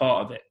everyone was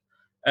part of it.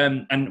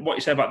 And what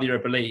you say about the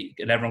Europa League,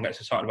 and everyone gets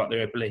excited about the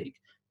Europa League,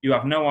 you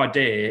have no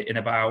idea in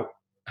about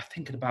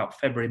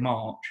February,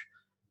 March,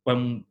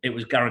 when it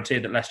was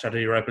guaranteed that Leicester had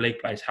a Europa League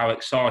place, how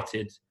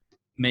excited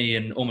me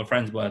and all my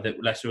friends were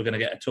that Leicester were going to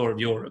get a tour of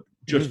Europe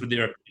just with the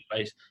Europa League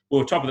place. We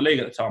were top of the league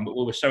at the time, but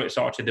we were so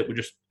excited that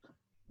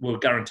we were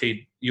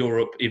guaranteed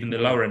Europe, even the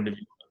lower end of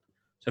Europe.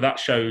 So that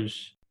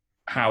shows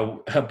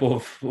how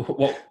above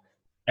what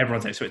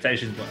everyone's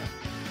expectations were.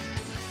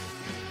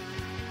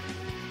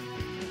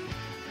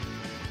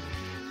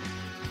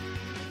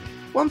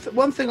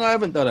 One thing I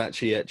haven't done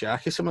actually yet,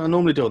 Jack, is something I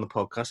normally do on the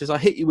podcast, is I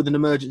hit you with an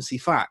emergency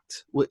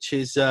fact, which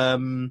is a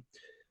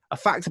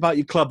fact about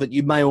your club that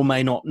you may or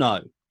may not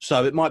know.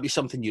 So it might be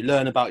something you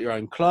learn about your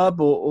own club,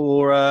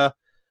 or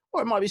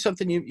it might be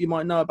something you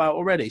might know about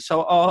already.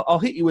 So I'll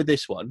hit you with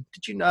this one.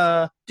 Did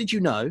you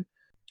know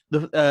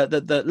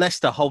that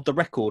Leicester hold the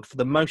record for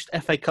the most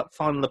FA Cup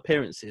final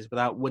appearances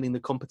without winning the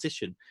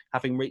competition,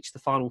 having reached the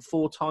final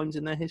 4 times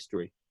in their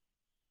history?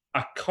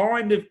 I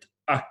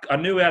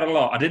knew we had a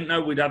lot. I didn't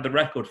know we'd had the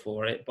record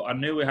for it, but I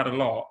knew we had a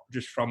lot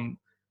just from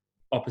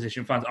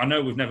opposition fans. I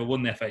know we've never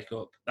won the FA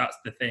Cup. That's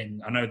the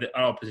thing. I know that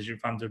our opposition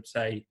fans would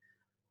say,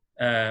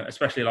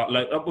 especially like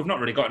we've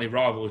not really got any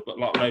rivals, but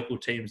like local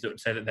teams that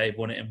would say that they've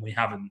won it and we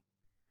haven't.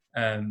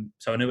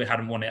 So I knew we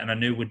hadn't won it, and I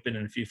knew we'd been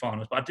in a few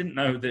finals, but I didn't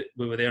know that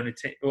we were the only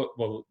team.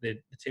 Well, the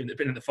team that'd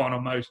been in the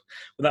final most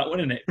without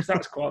winning it, because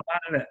that's quite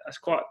bad, isn't it?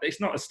 It's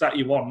not a stat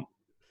you want,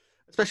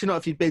 especially not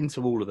if you've been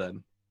to all of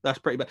them. That's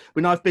pretty bad.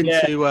 When I've been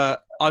to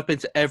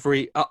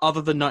every,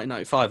 other than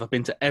 1995, I've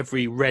been to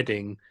every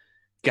Reading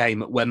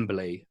game at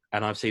Wembley,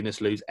 and I've seen us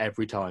lose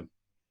every time.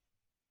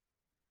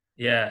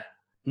 Yeah,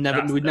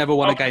 we'd never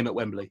won a game at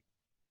Wembley.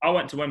 I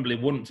went to Wembley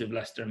once with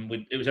Leicester, and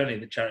it was only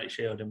the Charity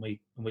Shield, and we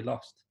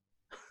lost.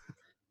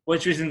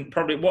 Which isn't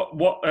probably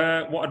what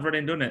had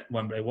Reading done at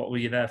Wembley? What were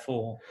you there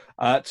for?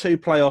 2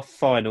 playoff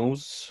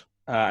finals,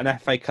 an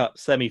FA Cup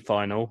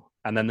semi-final,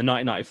 and then the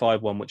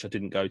 1995 one, which I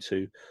didn't go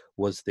to,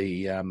 was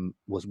the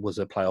was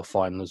a playoff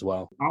final as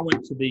well. I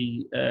went to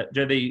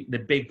the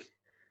big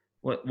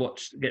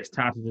what gets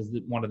touted as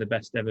one of the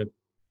best ever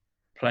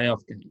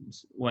playoff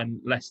games when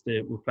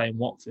Leicester were playing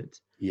Watford.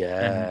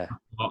 Yeah,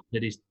 he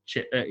did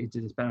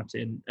his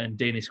penalty and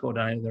Deeney scored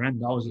down the other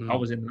end. I was in the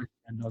left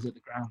end. I was at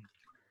the ground,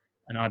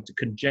 and I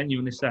could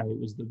genuinely say it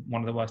was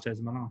one of the worst days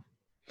of my life.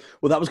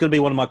 Well, that was going to be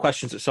one of my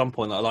questions at some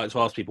point that I like to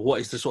ask people.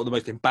 What is the sort of the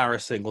most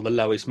embarrassing or the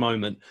lowest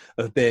moment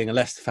of being a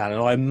Leicester fan?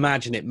 And I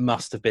imagine it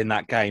must have been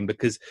that game,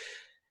 because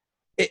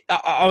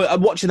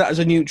I'm watching that as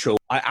a neutral.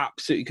 I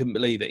absolutely couldn't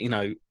believe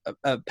it.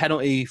 A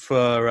penalty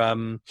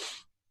for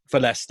for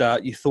Leicester.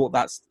 You thought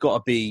that's got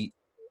to be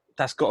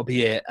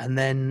it, and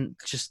then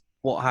just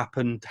what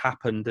happened,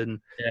 and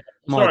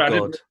my Sorry,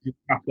 God.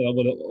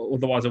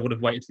 Otherwise I would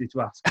have waited for you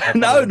to ask.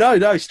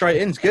 No,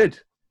 straight in's good.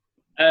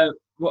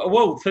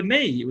 Well, for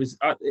me, it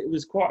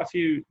was quite a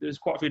few. There was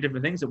quite a few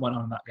different things that went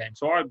on in that game.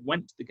 So I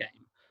went to the game.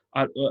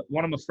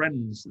 One of my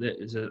friends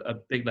that is a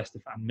big Leicester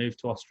fan moved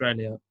to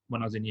Australia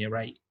when I was in year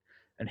 8,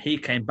 and he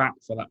came back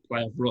for that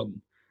playoff run.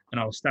 And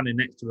I was standing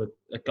next to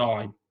a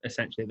guy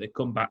essentially that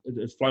come back, that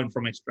had flown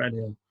from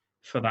Australia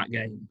for that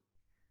game.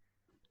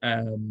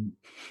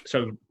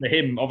 So for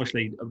him,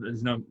 obviously,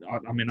 there's no.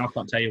 I mean, I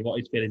can't tell you what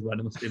his feelings were.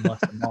 It must have been worse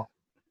than mine.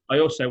 I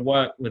also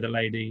work with a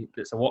lady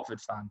that's a Watford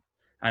fan,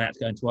 and had to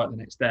go into work the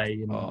next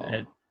day,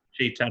 and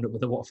she turned up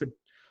with a Watford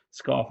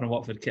scarf and a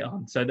Watford kit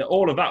on. So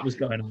all of that was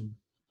going on.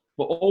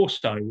 But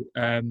also,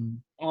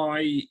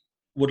 I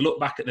would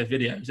look back at the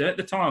videos. And at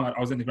the time, I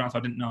was in the ground, so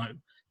I didn't know.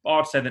 But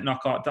I'd say that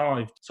Knockaert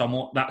dived.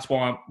 So that's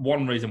why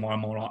one reason why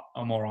I'm all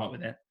right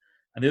with it,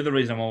 and the other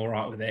reason I'm all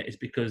right with it is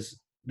because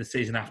the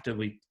season after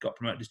we got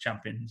promoted as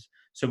champions,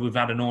 so we've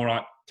had an all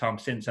right time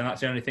since, and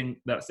that's the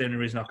only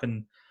reason I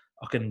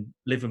can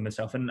live with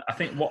myself. And I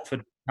think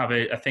Watford have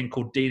a thing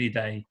called Dealey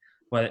Day,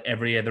 where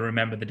every year they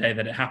remember the day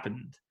that it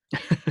happened.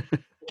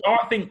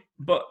 I think,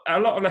 but a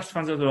lot of Leicester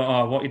fans are like,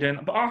 "Oh, what are you doing?"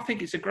 But I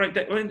think it's a great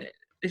day. I mean,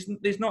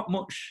 there's not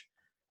much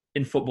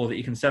in football that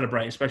you can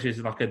celebrate, especially as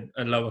like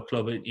a lower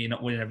club. You're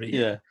not winning every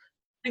year. Yeah.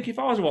 I think if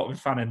I was a Watford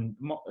fan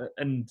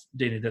and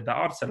Dealey did that,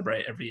 I'd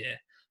celebrate it every year.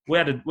 We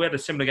had a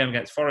similar game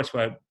against Forest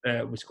where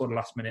we scored a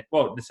last minute.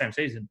 Well, the same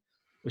season,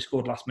 we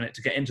scored last minute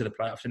to get into the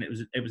playoffs, and it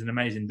was an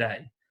amazing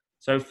day.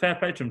 So fair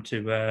play to them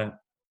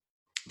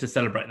to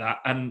celebrate that,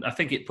 and I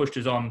think it pushed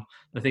us on.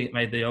 I think it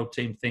made the old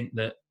team think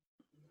that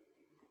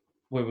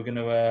we were going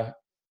to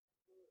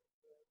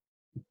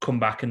come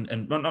back and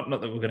not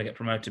that we we're going to get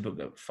promoted,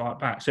 but fight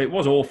back. So it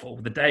was awful.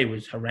 The day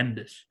was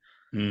horrendous.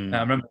 I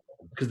remember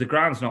because the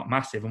ground's not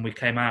massive, and we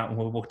came out and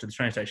we walked to the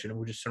train station, and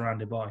we were just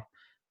surrounded by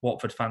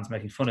Watford fans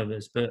making fun of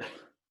us. But I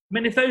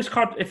mean, if those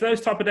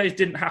type of days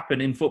didn't happen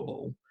in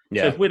football,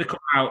 so if we'd have come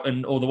out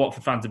and all the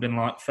Watford fans had been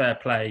like, "Fair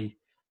play,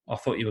 I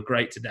thought you were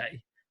great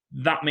today,"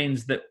 that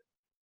means that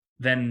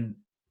then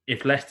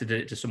if Leicester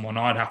did it to someone,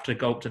 I'd have to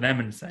go up to them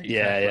and say,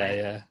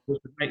 yeah.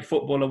 Which would make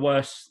football a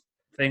worse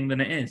thing than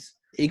it is.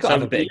 You got to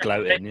have a bit of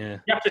gloating, yeah.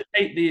 You have to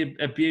take the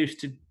abuse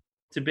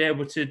to be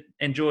able to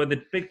enjoy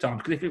the big time.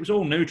 Because if it was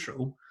all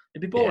neutral,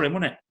 it'd be boring,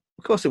 wouldn't it?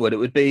 Of course it would. It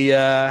would be,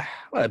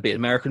 it'd be an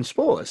American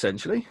sport,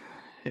 essentially.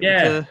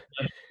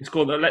 It's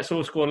called, let's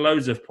all score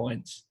loads of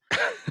points.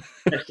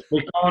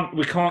 we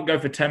can't go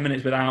for 10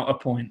 minutes without a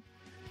point.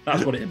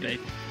 That's what it'd be.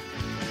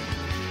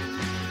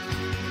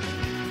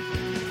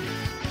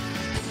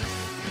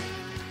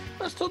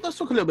 Let's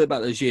talk a little bit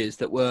about those years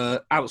that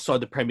were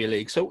outside the Premier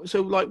League. So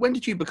like, when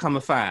did you become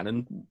a fan,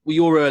 and were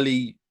your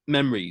early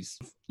memories,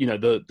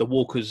 the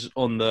Walkers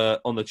on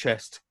the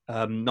chest,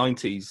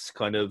 90s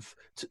kind of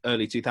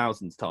early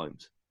 2000s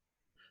times?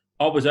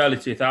 I was early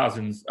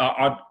 2000s.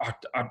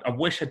 I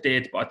wish I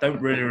did, but I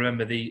don't really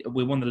remember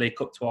we won the League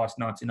Cup twice,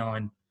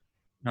 98,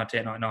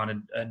 99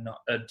 and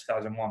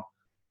 2001.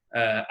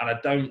 And I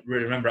don't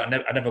really remember.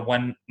 I never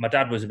went. My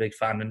dad was a big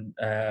fan,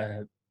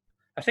 and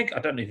I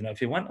don't even know if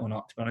he went or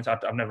not, to be honest.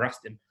 I've never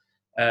asked him.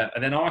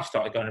 And then I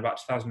started going about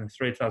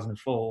 2003,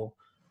 2004,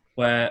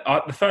 where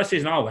the first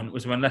season I went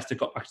was when Leicester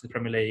got back to the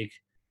Premier League,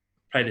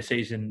 played a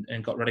season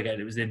and got relegated.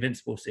 It was the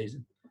Invincible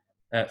season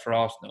for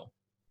Arsenal.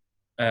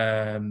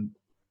 So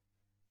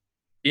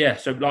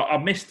like I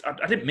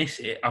didn't miss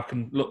it. I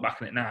can look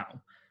back on it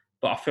now.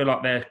 But I feel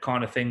like they're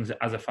kind of things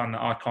as a fan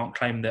that I can't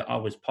claim that I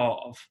was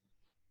part of.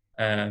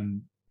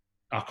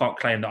 I can't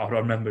claim that I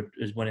remember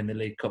as winning the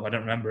League Cup. I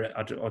don't remember it.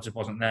 I just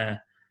wasn't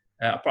there.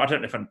 But I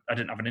don't know if I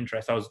didn't have an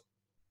interest. I was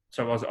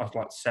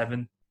like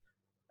 7.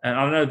 And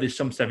I know there's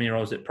some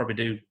 7-year-olds that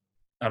probably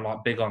are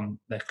like big on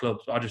their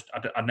clubs, but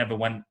I never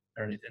went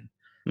or anything.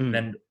 And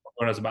then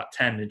when I was about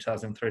 10 in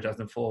 2003,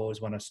 2004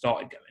 was when I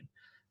started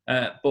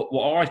going. But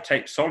what I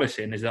take solace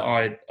in is that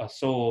I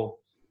saw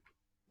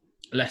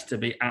Leicester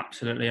be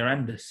absolutely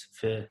horrendous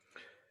for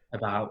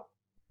about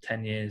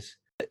 10 years.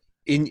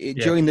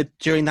 During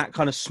that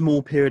kind of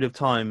small period of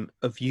time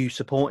of you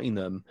supporting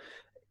them,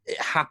 it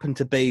happened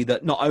to be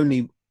that not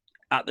only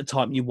at the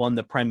time you won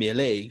the Premier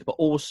League, but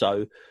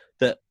also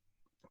that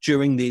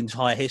during the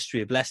entire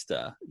history of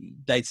Leicester,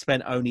 they'd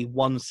spent only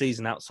one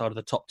season outside of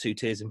the top 2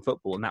 tiers in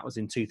football, and that was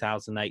in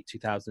 2008,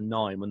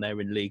 2009 when they were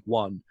in League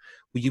One.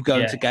 Were you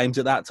going to games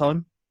at that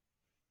time?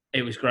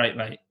 It was great,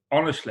 mate.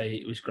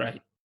 Honestly, it was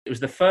great. It was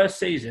the first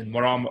season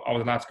where I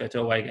was allowed to go to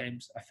away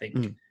games, I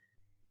think.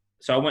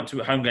 So I went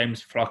to home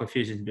games for like a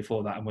few seasons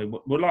before that, and we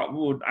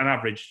were an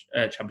average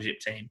championship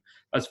team.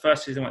 That was the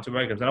first season I went to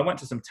away games, and I went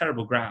to some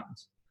terrible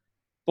grounds.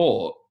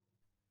 But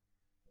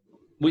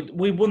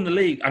we won the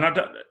league, and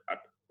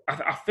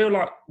I feel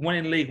like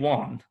winning League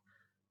One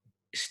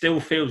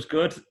still feels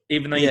good,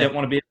 even though you don't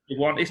want to be in League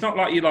One. It's not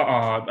like you're like,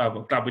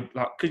 I'm glad we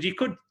because you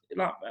could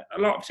like a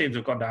lot of teams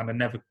have gone down and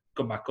never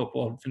come back up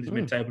or finished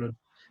mid-table and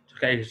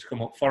took ages to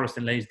come up. Forest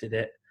and Leeds did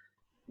it.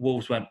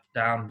 Wolves went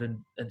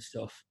down and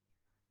stuff,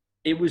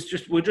 it was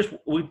just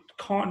we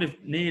kind of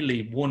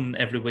nearly won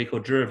every week or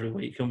drew every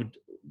week, and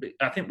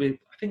I think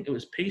it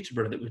was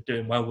Peterborough that was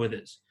doing well with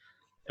us,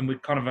 and we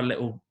kind of a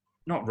little,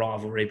 not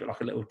rivalry, but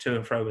like a little to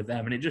and fro with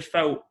them, and it just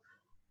felt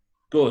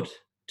good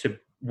to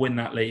win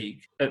that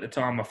league. At the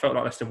time, I felt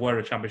like Leicester were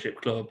a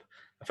Championship club.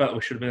 I felt like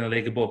we should have been in the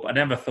league above, but I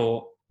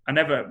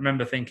never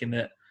remember thinking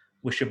that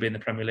we should be in the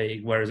Premier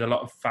League, whereas a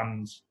lot of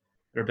fans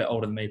that are a bit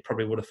older than me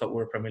probably would have thought we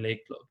were a Premier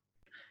League club.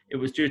 It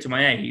was due to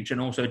my age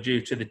and also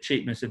due to the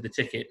cheapness of the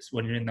tickets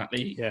when you're in that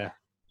league. Yeah.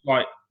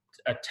 Like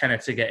a tenner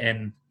to get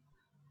in,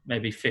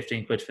 maybe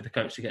 15 quid for the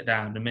coach to get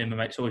down. And me and my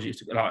mates always used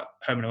to go, like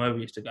home and away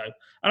we used to go.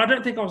 And I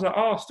don't think I was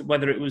asked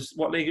whether it was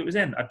what league it was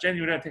in. I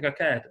genuinely don't think I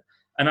cared.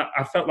 And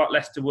I felt like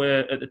Leicester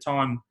were, at the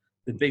time,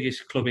 the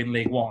biggest club in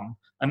League One.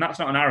 And that's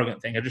not an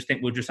arrogant thing. I just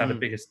think we just had the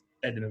biggest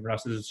head in the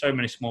house. There's so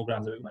many small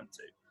grounds that we went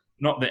to.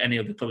 Not that any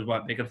other clubs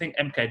weren't big. I think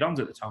MK Dons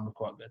at the time were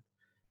quite good.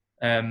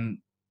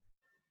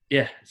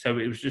 So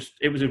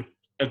it was a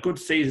good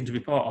season to be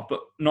part of, but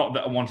not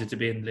that I wanted to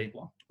be in League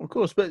One. Of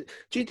course, but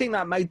do you think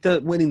that made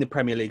winning the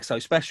Premier League so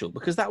special?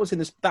 Because that was in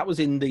the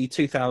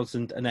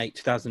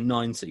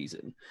 2008-2009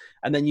 season,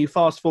 and then you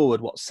fast forward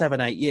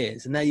 7-8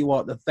 years, and there you are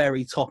at the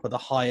very top of the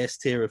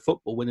highest tier of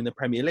football, winning the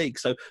Premier League.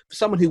 So for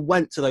someone who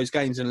went to those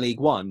games in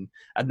League One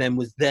and then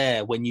was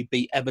there when you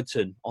beat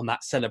Everton on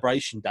that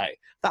celebration day,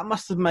 that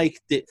must have made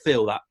it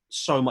feel that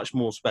so much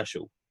more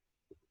special.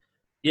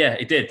 Yeah,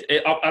 it did.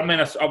 I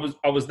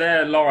was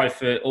there live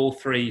for all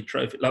three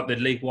trophies, like the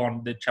League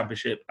One, the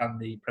Championship, and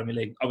the Premier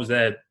League. I was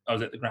there. I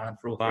was at the ground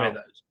for all three of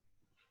those.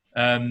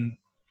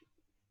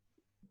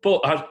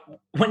 But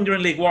when you're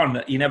in League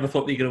One, you never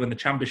thought that you're going to win the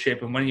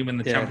Championship, and when you win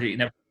the Championship, you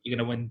never thought you're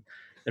going to win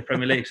the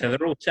Premier League. So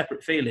they're all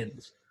separate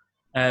feelings.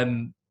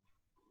 But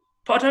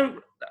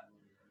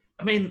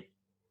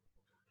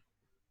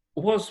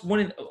was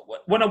winning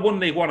when I won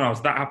League One, I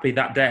was that happy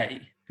that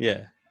day.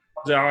 Yeah.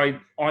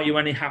 Are you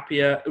any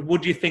happier?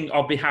 Would you think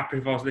I'll be happy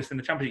if I was listed in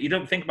the Championship? You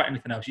don't think about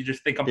anything else. You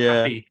just think I'm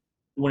happy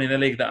winning the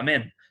league that I'm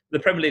in. The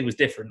Premier League was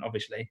different,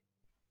 obviously.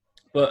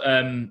 But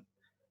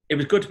it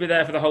was good to be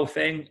there for the whole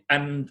thing.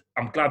 And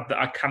I'm glad that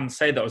I can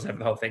say that I was there for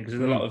the whole thing, because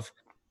there's a lot of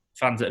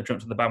fans that have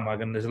jumped on the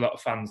bandwagon. There's a lot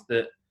of fans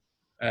that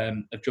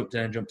have jumped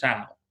in and jumped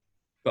out.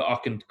 But I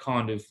can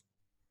kind of,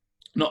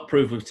 not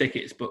prove with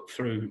tickets, but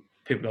through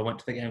people I went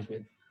to the games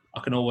with, I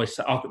can always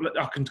say, I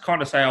can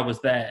kind of say I was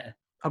there.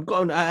 I'm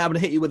going to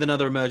hit you with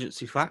another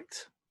emergency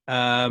fact. Which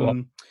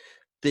I'm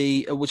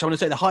going to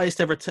say the highest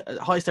ever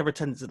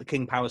attendance at the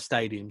King Power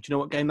Stadium. Do you know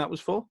what game that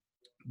was for?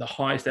 The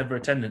highest ever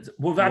attendance.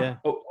 We've had,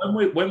 when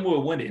we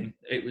were winning,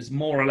 it was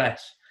more or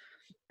less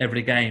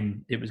every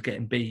game it was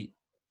getting beat.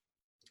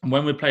 And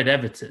when we played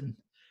Everton,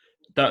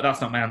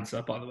 that's not my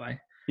answer, by the way.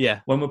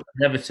 Yeah. When we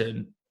played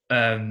Everton,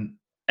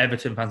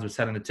 Everton fans were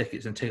selling the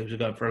tickets, and tickets were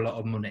going for a lot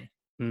of money.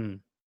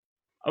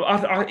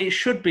 It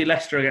should be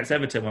Leicester against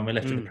Everton when we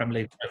lifted the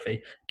Premier League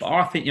trophy, but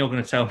I think you're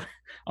going to tell me.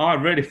 I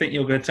really think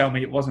you're going to tell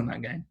me it wasn't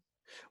that game.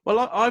 Well,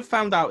 I've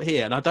found out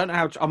here, and I don't know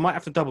how. I might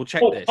have to double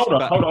check this. Hold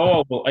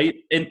on. Are you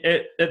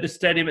at the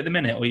stadium at the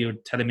minute, or are you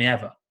telling me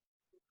ever?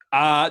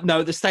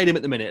 No, the stadium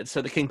at the minute.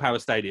 So the King Power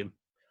Stadium.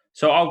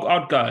 So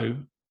I'd go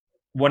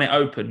when it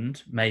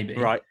opened, maybe.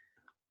 Right.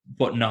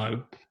 But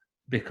no,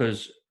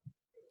 because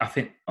I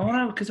think,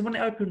 because when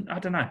it opened, I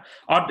don't know.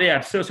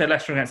 I'd still say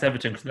Leicester against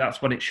Everton, because that's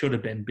what it should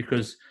have been,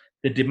 because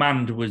the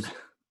demand was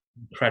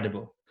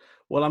incredible.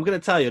 Well, I'm going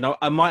to tell you, and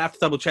I might have to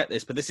double check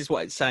this, but this is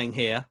what it's saying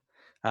here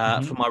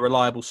from my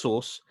reliable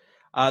source.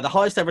 The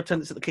highest ever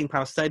attendance at the King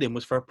Power Stadium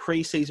was for a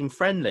pre-season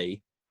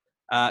friendly.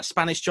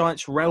 Spanish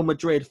giants Real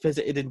Madrid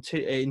visited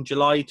in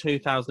July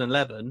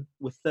 2011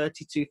 with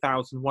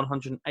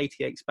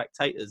 32,188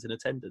 spectators in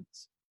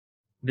attendance.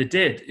 They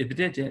did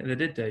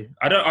do.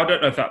 I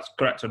don't know if that's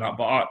correct or not,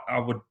 but I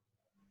would.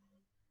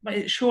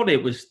 Surely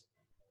it was.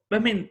 I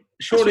mean,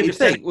 surely you'd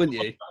think, wouldn't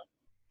you?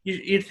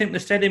 You'd think the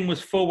stadium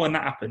was full when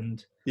that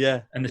happened.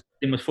 Yeah. And the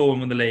stadium was full when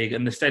we won the league,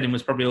 and the stadium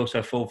was probably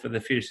also full for the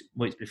few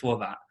weeks before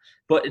that.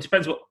 But it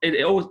depends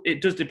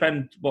it does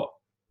depend what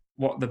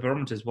the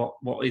barometer is, what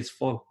is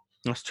full.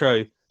 That's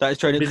true. That is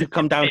true. It could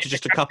come down to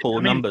just a couple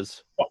of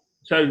numbers.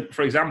 So,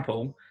 for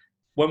example,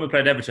 when we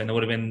played Everton, there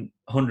would have been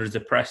hundreds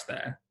of press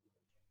there.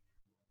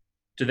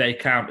 Do they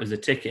count as a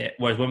ticket?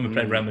 Whereas when we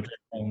played Real Madrid,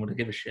 no one would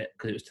give a shit,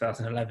 because it was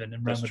 2011,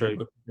 and Real Madrid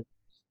were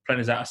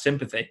playing us out of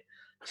sympathy.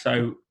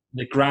 So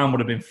the ground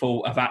would have been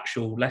full of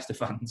actual Leicester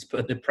fans,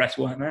 but the press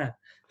weren't there.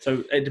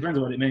 So it depends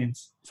on what it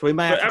means. So we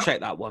may have to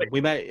check that one.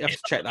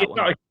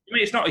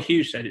 It's not a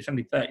huge set. It's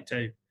only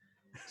 32.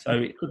 So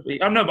it could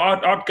be. I don't know,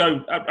 but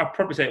I'd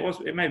probably say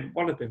it may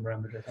well have been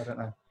Real Madrid. I don't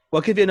know. Well,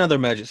 I'll give you another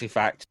emergency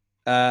fact.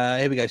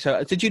 Here we go.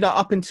 So did you know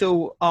up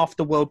until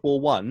after World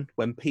War I,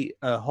 when Pete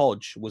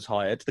Hodge was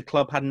hired, the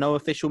club had no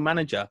official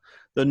manager.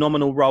 The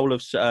nominal role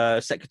of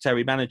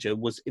secretary manager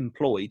was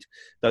employed,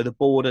 though the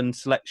board and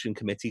selection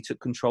committee took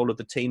control of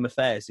the team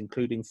affairs,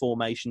 including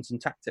formations and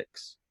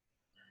tactics.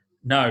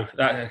 No,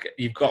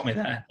 you've got me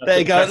there. There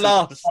you go, at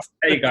last.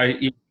 There you go.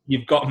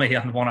 you've got me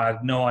on one I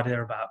had no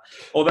idea about.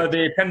 Although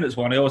the attendance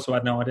one I also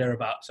had no idea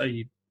about, so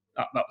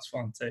that was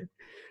fun too.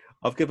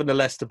 I've given a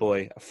Leicester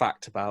boy a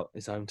fact about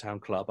his hometown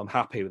club. I'm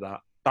happy with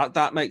that.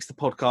 That makes the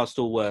podcast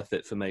all worth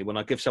it for me when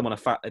I give someone a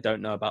fact they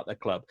don't know about their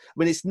club. I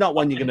mean, it's not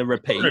one you're going to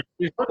repeat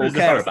or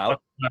care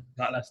about.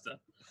 About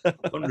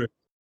Leicester.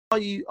 Are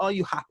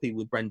you happy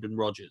with Brendan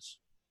Rodgers?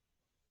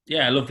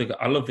 Yeah, I love the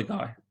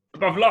guy.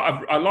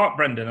 I like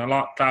Brendan, I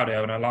like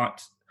Claudio, and I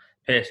liked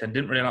Pearson.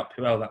 Didn't really like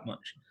Puel that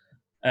much.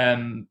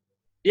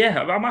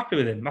 Yeah, I'm happy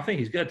with him. I think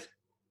he's good.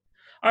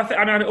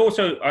 I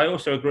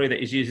also agree that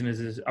he's using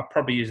us I'm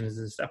probably using us as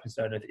a stepping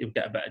stone. He'll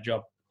get a better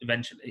job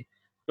eventually.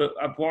 But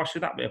why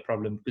should that be a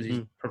problem? Because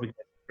he's probably going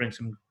to bring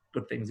some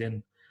good things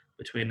in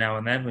between now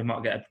and then. We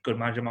might get a good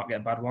manager, might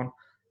get a bad one.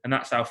 And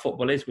that's how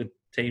football is with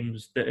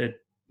teams that are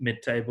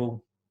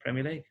mid-table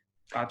Premier League.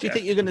 Do you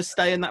think you're going to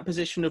stay in that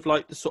position of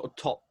like the sort of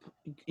top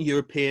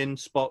European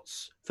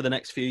spots for the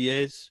next few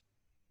years?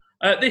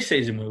 This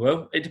season we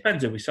will. It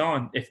depends who we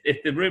sign.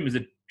 If the rumours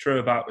are true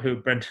about who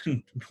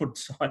Brendan would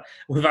sign,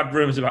 we've had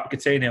rumours about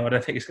Coutinho. I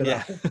don't think it's going to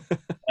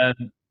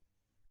happen.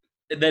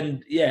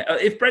 Then, yeah,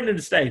 if Brendan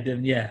stayed,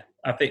 then yeah,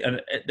 I think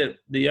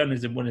the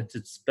owners are willing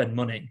to spend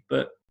money.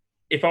 But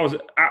if I was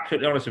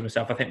absolutely honest with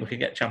myself, I think we could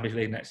get Champions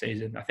League next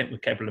season. I think we're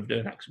capable of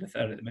doing that because we're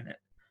third at the minute.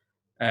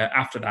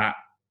 After that,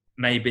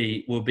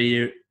 maybe we'll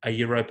be a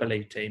Europa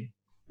League team,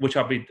 which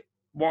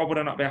why would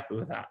I not be happy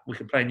with that? We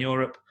could play in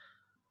Europe.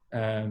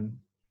 I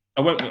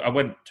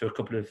went to a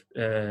couple of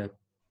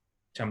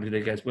Champions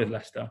League games with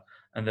Leicester,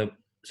 and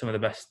some of the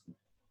best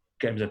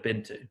games I've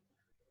been to.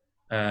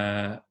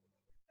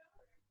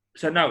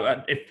 So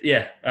no,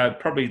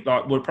 probably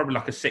we're probably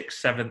like a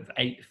 6th, 7th,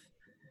 8th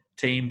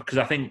team, because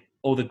I think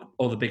all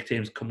the big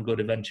teams come good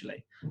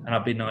eventually, and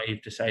I'd be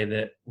naive to say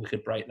that we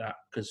could break that,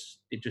 because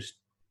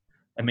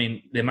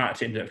the amount of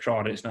teams that have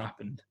tried it's not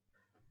happened.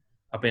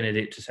 I've been an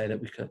idiot to say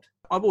that we could.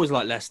 I've always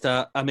liked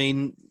Leicester. I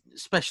mean,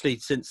 especially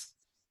since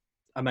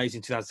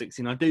Amazing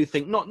 2016, I do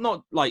think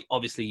not like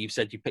obviously you've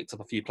said you picked up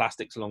a few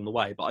plastics along the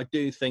way, but I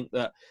do think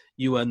that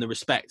you earn the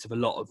respect of a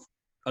lot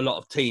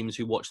of teams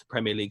who watch the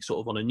Premier League sort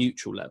of on a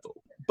neutral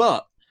level.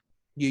 But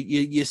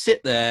you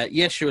sit there,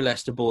 yes, you're a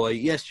Leicester boy,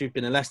 yes, you've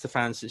been a Leicester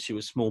fan since you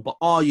were small, but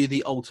are you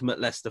the ultimate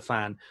Leicester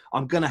fan?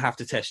 I'm going to have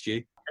to test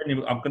you.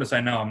 I'm going to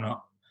say no, I'm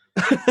not.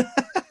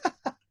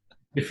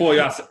 Before you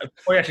ask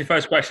your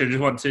first question, I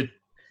just want to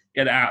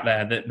get it out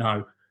there that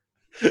no.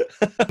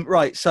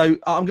 Right, so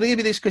I'm going to give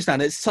you this quiz now.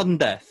 It's sudden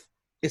death.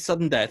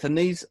 And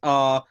these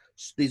are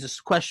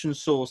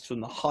questions sourced from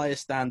the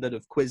highest standard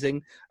of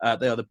quizzing.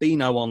 They are the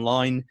Beano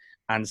Online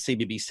and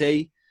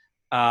CBBC.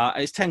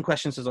 It's 10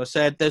 questions, as I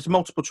said. There's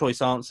multiple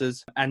choice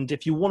answers. And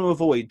if you want to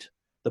avoid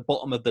the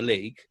bottom of the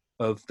league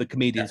of the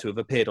comedians who have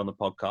appeared on the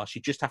podcast,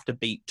 you just have to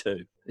beat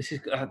 2.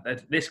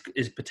 This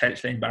is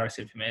potentially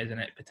embarrassing for me, isn't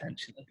it?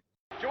 Potentially.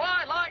 Do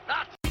I like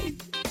that?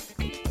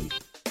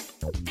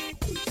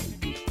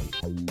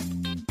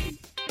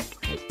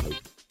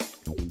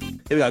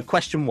 Here we go.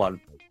 Question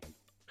 1.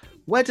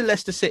 Where do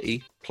Leicester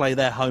City play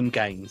their home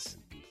games?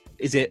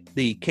 Is it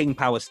the King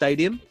Power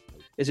Stadium?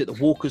 Is it the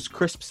Walker's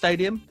Crisp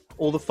Stadium?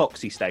 Or the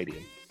Foxy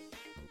Stadium?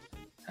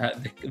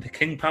 The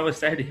King Power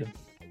Stadium.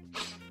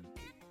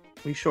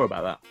 Are you sure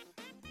about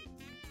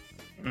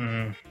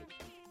that?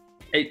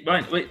 It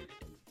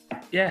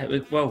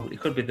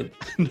could be the...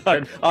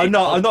 No, I'm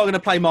not going to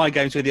play my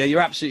games with you.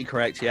 You're absolutely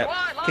correct, yeah.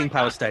 King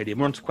Power Stadium.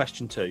 We're on to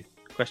question 2.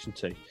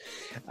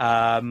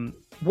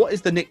 What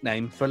is the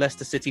nickname for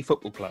Leicester City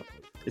Football Club?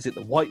 Is it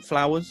the White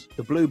Flowers,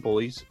 the Blue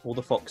Boys, or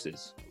the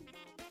Foxes?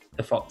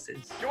 The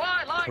Foxes. Do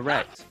I like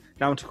Correct. that?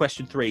 Now on to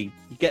question 3.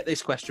 You get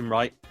this question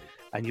right,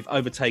 and you've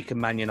overtaken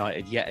Man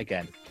United yet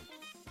again.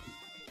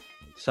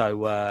 So,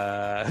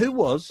 who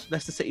was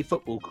Leicester City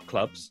Football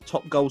Club's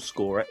top goal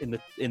scorer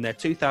in their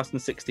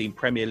 2016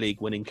 Premier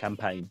League winning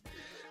campaign?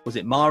 Was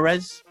it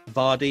Mahrez,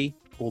 Vardy,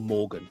 or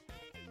Morgan?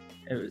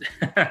 It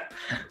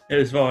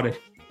was Vardy.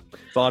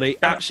 Vardy,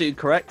 absolutely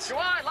correct.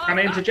 Can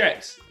I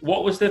interject?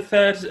 What was the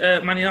third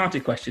Man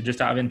United question,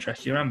 just out of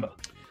interest? Do you remember?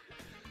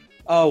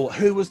 Oh,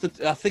 who was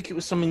I think it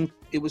was something...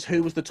 It was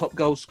who was the top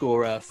goal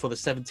scorer for the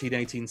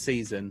 17-18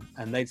 season,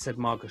 and they'd said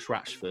Marcus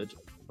Rashford,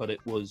 but it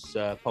was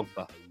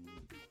Pogba.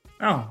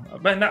 Oh,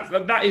 but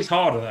that is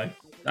harder, though.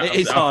 It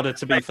is harder,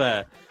 to be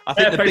fair. I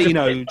think the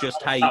Beano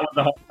just hate...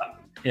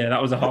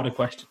 That was a harder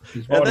question.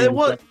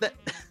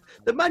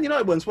 The Man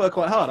United ones were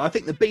quite hard. I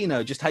think the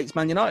Beano just hates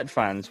Man United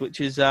fans,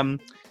 which is...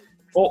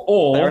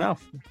 Or fair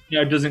enough.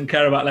 Doesn't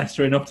care about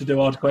Leicester enough to do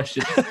hard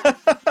questions.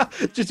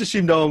 Just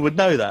assume no one would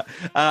know that.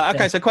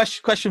 So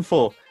question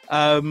 4.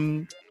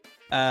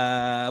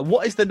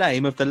 What is the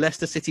name of the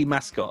Leicester City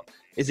mascot?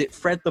 Is it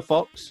Fred the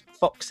Fox,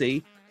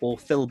 Foxy, or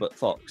Filbert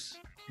Fox?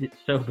 It's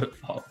Filbert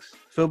Fox.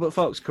 Filbert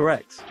Fox,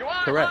 correct.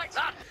 Correct.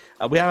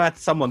 Like we have had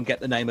someone get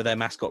the name of their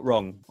mascot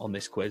wrong on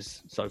this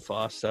quiz so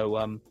far, so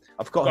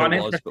I forgot who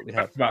it was, but we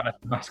have. About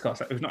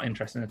mascots, it was not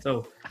interesting at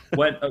all.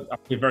 I'll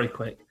be very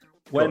quick.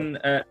 When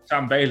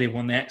Sam Bailey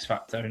won the X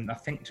Factor in, I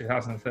think,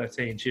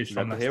 2013, she was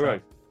from Leicester.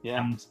 Hero.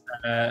 Yeah.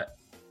 And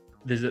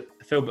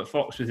Filbert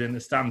Fox was in the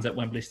stands at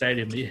Wembley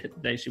Stadium the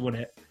day she won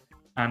it,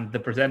 and the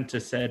presenter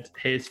said,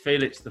 "Here's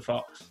Felix the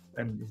Fox,"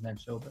 and his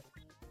name's Filbert.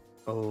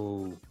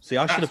 Oh, see,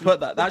 I should have put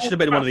that. That should have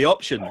been one of the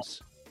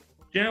options.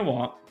 Do you know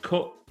what?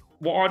 Cut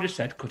what I just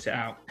said. Cut it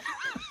out.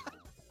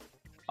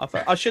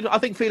 I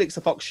think Felix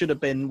the Fox should have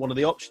been one of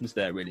the options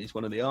there. Really, is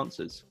one of the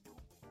answers.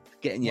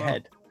 Get in your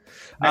head.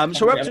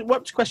 So we're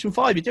up to question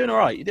 5. You're doing all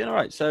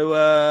right.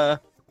 So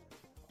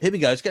here we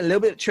go. It's getting a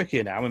little bit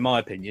trickier now, in my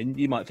opinion.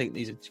 You might think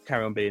these are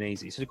carry on being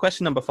easy. So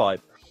question number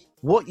 5.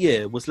 What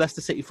year was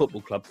Leicester City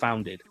Football Club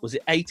founded? Was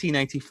it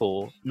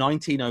 1884,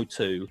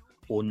 1902,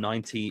 or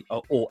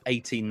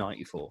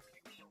 1894?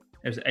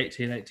 It was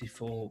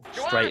 1884.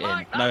 Straight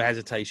in. No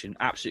hesitation.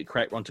 Absolutely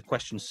correct. We're on to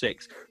question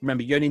 6.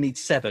 Remember, you only need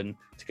 7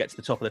 to get to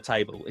the top of the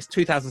table. It's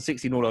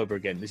 2016 all over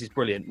again. This is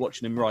brilliant.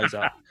 Watching him rise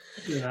up.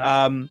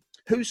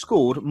 Who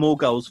scored more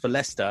goals for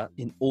Leicester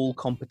in all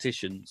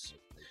competitions?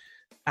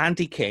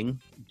 Andy King,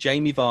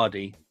 Jamie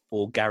Vardy,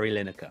 or Gary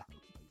Lineker?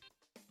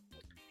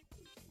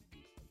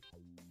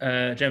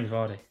 Jamie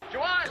Vardy.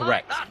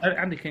 Correct.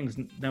 Andy King's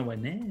nowhere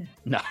near.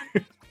 No.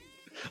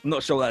 I'm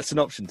not sure that's an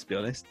option, to be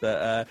honest.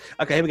 But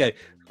okay, here we go.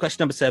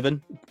 Question number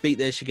 7. Beat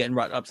this, you're getting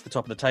right up to the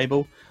top of the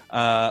table.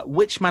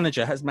 Which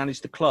manager has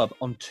managed the club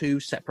on 2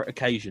 separate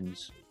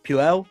occasions?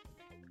 Puel,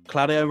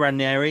 Claudio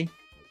Ranieri,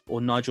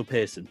 or Nigel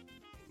Pearson?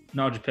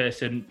 Nigel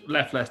Pearson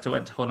left Leicester,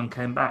 went to Hull and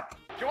came back.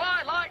 Do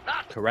I like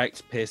that?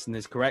 Correct. Pearson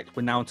is correct.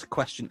 We're now on to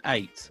question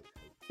 8.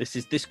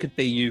 This could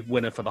be you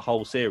winner for the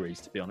whole series,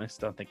 to be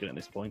honest. I'm thinking at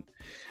this point.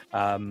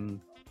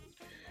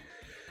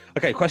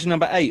 Okay, question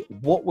number 8.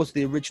 What was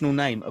the original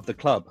name of the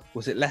club?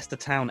 Was it Leicester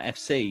Town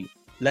FC,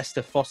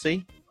 Leicester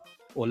Fosse,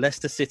 or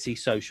Leicester City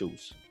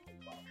Socials?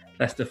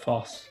 Leicester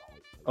Foss.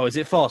 Oh, is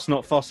it Foss,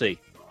 not Fosse?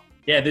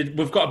 Yeah,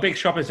 we've got a big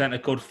shopping centre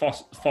called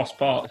Foss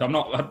Park. I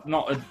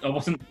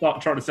wasn't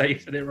trying to say you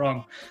said it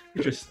wrong.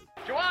 It's just.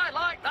 Do I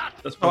like that?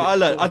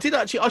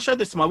 I showed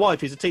this to my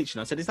wife, who's a teacher,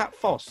 and I said, "Is that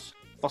Fosse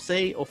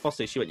or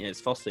Fosse?" She went, "Yeah, it's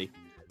Fosse."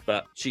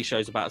 But she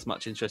shows about as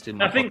much interest in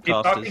my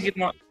podcast. I think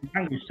in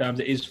language terms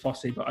it is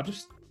Fosse, but I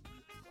just.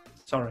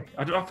 Sorry,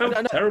 I felt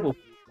terrible.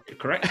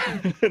 Correct?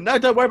 No,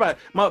 don't worry about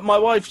it. My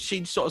wife,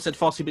 she sort of said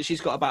Fosse, but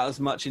she's got about as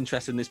much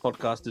interest in this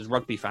podcast as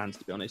rugby fans,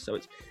 to be honest. So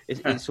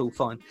it's all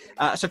fine.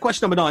 So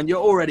question number 9.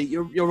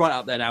 You're right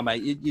up there now,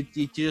 mate.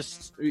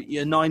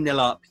 You're 9-0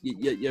 up.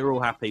 You're all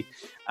happy.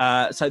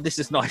 So this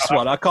is a nice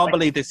one. I can't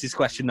believe this is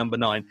question number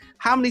 9.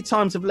 How many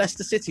times have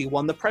Leicester City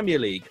won the Premier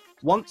League?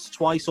 Once,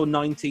 twice, or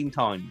 19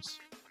 times?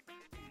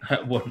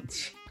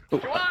 Once. Do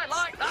I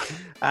like that?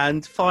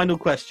 And final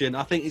question.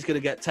 I think he's going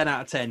to get 10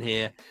 out of 10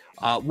 here.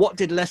 What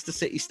did Leicester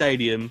City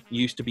Stadium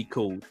used to be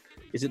called?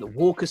 Is it the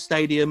Walkers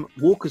Stadium,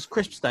 Walkers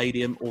Crisp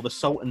Stadium, or the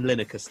Salt and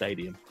Lineker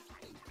Stadium?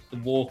 The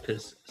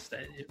Walkers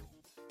Stadium.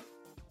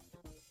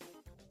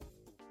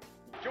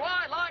 Do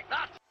I like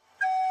that?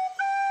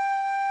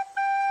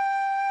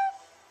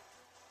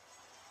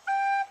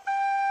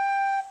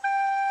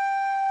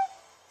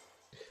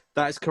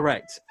 That is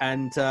correct.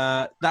 And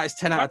that is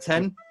 10 out of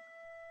 10.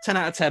 10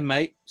 out of 10,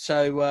 mate.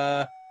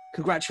 So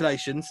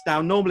congratulations.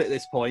 Now, normally at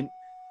this point,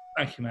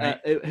 thank you, mate.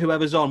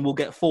 Whoever's on will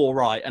get 4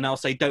 right, and I'll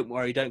say, don't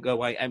worry, don't go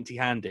away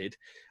empty-handed.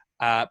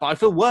 But I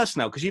feel worse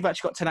now because you've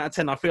actually got 10 out of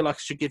 10. I feel like I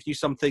should give you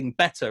something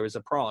better as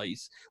a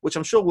prize, which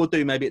I'm sure we'll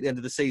do maybe at the end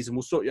of the season.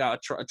 We'll sort you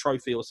out a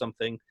trophy or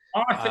something.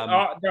 No,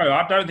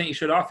 I don't think you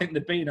should. I think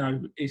the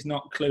Beano is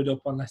not clued up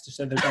on Leicester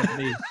said they're going to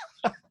be.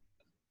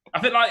 I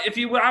think like if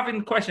you were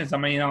having questions on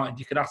Man United,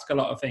 you could ask a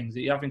lot of things.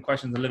 If you're having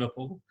questions on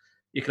Liverpool,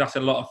 you could ask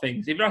a lot of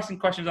things. If you're asking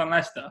questions on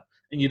Leicester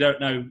and you don't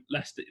know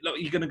Leicester, look,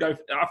 you're going to go.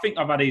 I think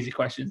I've had easy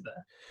questions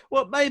there.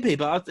 Well, maybe,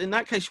 but in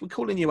that case, we're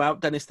calling you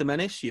out, Dennis the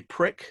Menace, you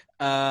prick.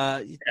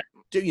 Do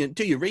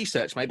your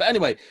research, mate. But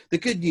anyway, the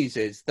good news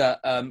is that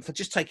for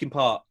just taking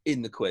part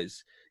in the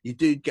quiz, you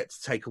do get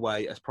to take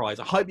away a prize.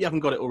 I hope you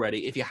haven't got it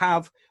already. If you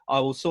have, I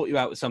will sort you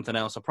out with something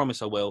else. I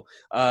promise I will.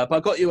 But I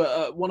got you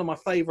one of my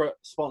favourite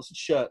sponsored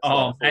shirts.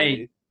 Oh,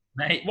 mate,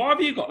 why have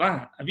you got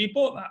that? Have you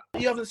bought that?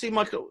 You haven't seen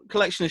my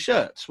collection of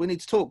shirts. We need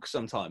to talk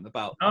sometime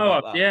about.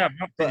 That. Yeah,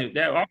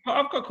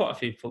 I've got quite a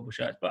few football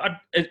shirts. But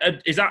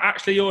is that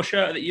actually your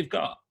shirt that you've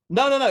got?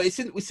 No.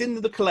 It's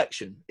in the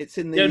collection. It's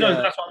in the. Yeah,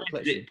 no, that's what I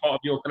mean. Is it part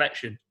of your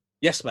collection?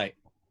 Yes, mate.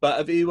 But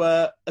have you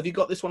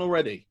got this one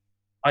already?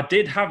 I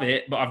did have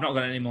it, but I've not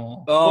got it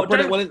anymore. Oh,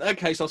 brilliant. Well,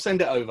 okay, so I'll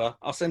send it over.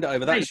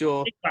 That's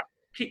your.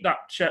 Keep that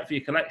shirt for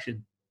your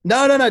collection.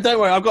 No. Don't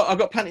worry. I've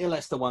got plenty of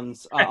Leicester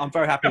ones. I'm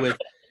very happy with.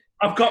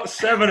 I've got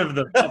 7 of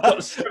them. I've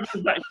got 7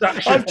 of that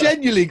exact shirt. I've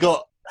genuinely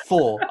got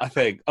 4. I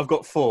think I've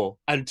got 4,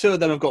 and 2 of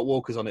them have got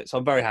Walkers on it. So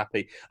I'm very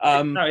happy.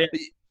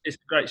 It's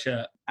a great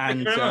shirt.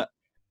 And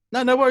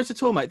no worries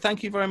at all, mate.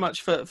 Thank you very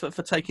much for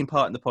taking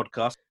part in the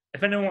podcast.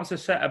 If anyone wants to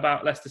set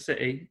about Leicester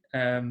City,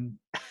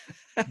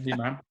 you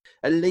man.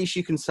 At least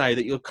you can say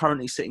that you're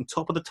currently sitting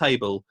top of the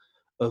table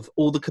of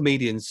all the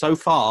comedians so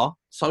far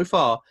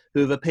who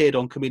have appeared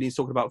on Comedians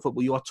Talking About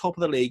Football. You are top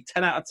of the league,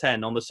 10 out of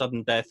 10 on the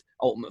Sudden Death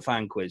Ultimate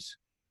Fan Quiz.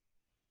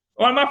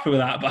 Well, I'm happy with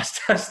that, but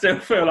I still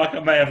feel like I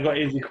may have got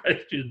easy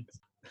questions.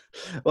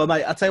 Well,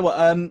 mate, I'll tell you what,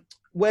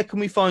 where can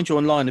we find you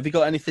online? Have you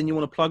got anything you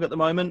want to plug at the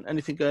moment?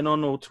 Anything going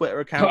on, or Twitter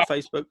account,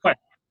 Facebook?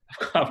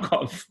 I've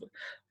got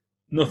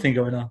nothing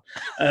going on.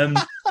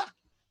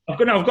 I've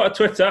got a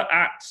Twitter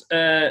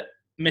at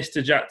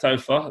Mr. Jack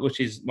Topher, which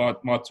is my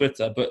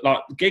Twitter. But like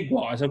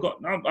gig-wise,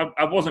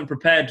 I wasn't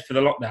prepared for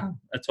the lockdown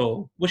at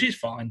all, which is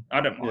fine.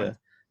 I don't mind.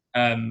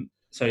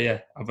 Yeah.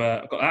 I've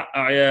got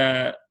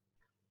that.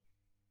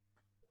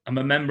 I'm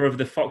a member of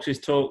the Foxes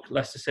Talk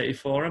Leicester City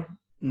Forum.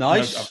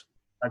 Nice.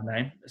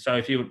 Name. So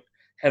if you would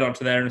head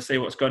onto there and see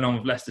what's going on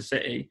with Leicester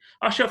City,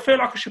 I feel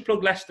like I should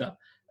plug Leicester.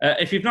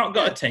 If you've not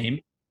got a team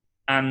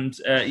and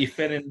you're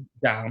feeling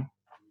down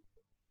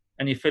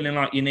and you're feeling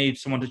like you need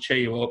someone to cheer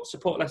you up,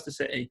 support Leicester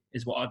City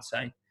is what I'd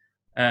say.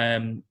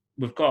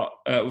 We've got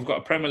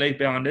a Premier League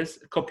behind us,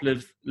 a couple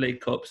of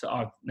League Cups that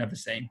I've never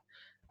seen,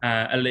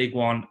 a League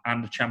One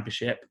and a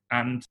Championship.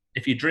 And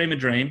if you dream a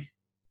dream,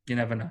 you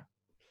never know.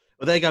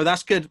 Well, there you go.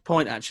 That's a good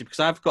point, actually,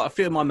 because I've got a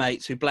few of my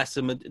mates who, bless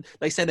them,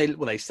 they say they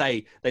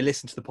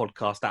listen to the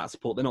podcast out of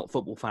support. They're not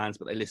football fans,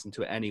 but they listen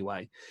to it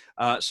anyway.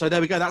 So there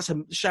we go. That's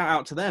a shout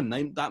out to them.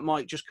 That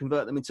might just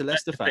convert them into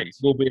Leicester fans.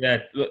 Will be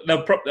there.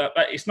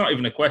 It's not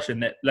even a question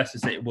that Leicester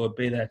City will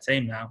be their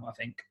team now, I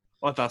think.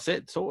 Well, that's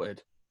it,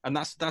 sorted, and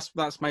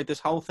that's made this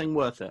whole thing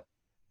worth it.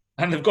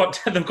 And they've got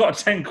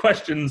 10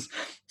 questions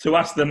to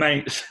ask the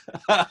mates,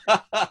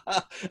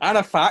 and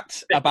a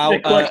fact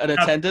about an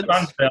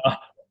attendance.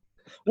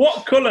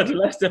 What colour do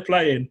Leicester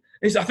play in?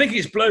 I think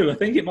it's blue. I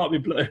think it might be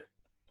blue.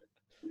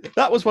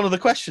 That was one of the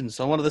questions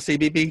on one of the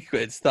CBB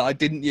quiz that I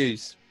didn't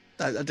use.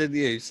 I didn't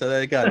use. So there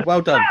you go.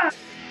 Well done.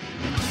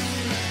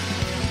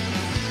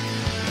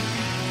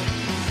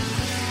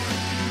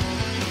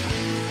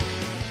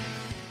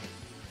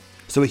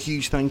 So a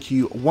huge thank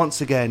you once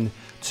again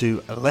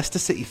to a Leicester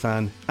City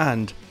fan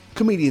and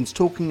comedians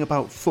talking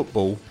about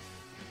football,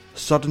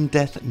 sudden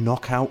death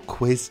knockout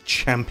quiz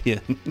champion.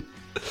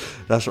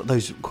 That's what,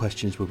 those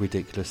questions were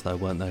ridiculous though,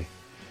 weren't they?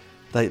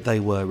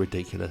 They were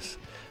ridiculous.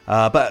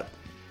 But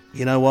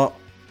you know what?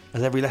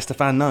 As every Leicester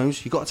fan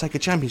knows, you've got to take a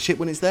championship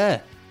when it's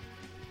there.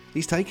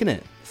 He's taken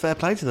it. Fair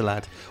play to the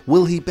lad.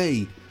 Will he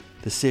be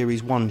the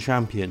Series 1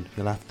 champion?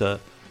 You'll have to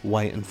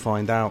wait and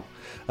find out.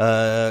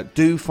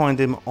 Do find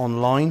him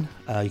online.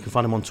 You can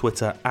find him on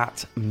Twitter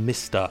at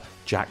Mr.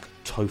 Jack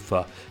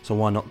Topher. So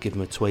why not give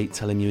him a tweet,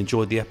 tell him you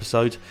enjoyed the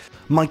episode.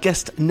 My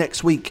guest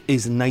next week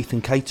is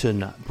Nathan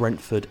Caton,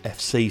 Brentford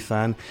FC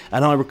fan,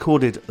 and I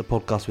recorded the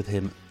podcast with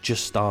him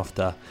just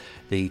after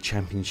the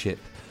Championship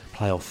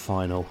playoff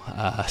final.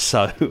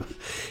 So,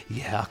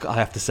 yeah, I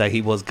have to say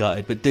he was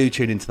gutted, but do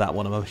tune into that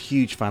one. I'm a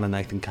huge fan of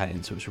Nathan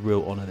Caton, so it's a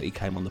real honour that he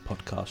came on the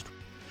podcast.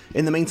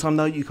 In the meantime,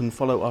 though, you can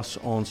follow us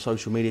on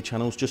social media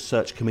channels. Just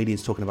search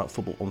Comedians Talking About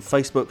Football on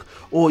Facebook,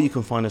 or you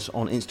can find us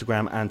on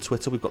Instagram and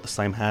Twitter. We've got the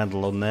same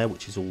handle on there,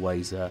 which is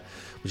always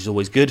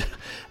good.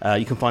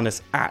 You can find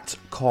us at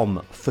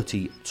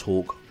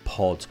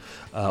ComFootyTalkPod.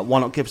 Why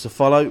not give us a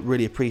follow?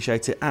 Really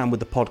appreciate it. And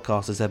with the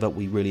podcast, as ever,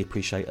 we really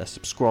appreciate a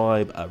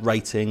subscribe, a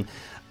rating,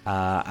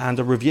 and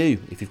a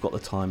review if you've got the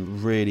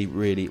time. Really,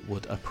 really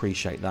would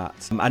appreciate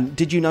that. And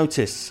did you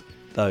notice,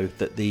 though,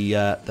 that the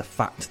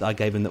fact that I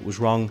gave him that was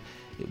wrong?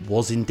 It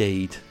was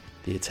indeed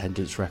the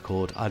attendance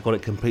record. I got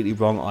it completely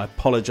wrong. I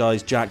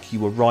apologise, Jack. You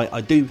were right. I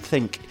do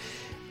think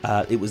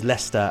it was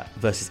Leicester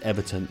versus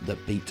Everton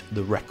that beat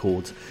the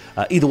record.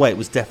 Either way, it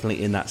was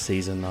definitely in that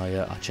season.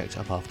 I checked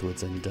up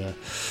afterwards, and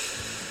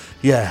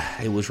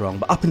yeah, it was wrong.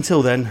 But up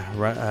until then,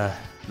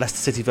 Leicester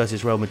City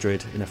versus Real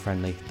Madrid in a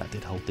friendly, that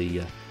did hold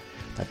the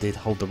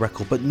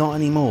record. But not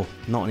anymore.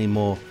 Not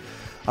anymore.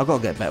 I've got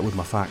to get better with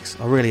my facts.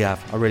 I really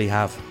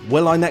have.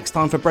 Will I next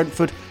time for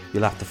Brentford?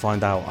 You'll have to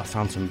find out. I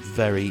found some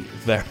very,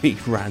 very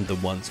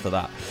random ones for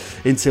that.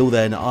 Until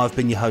then, I've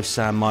been your host,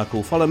 Sam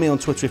Michael. Follow me on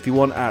Twitter if you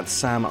want, at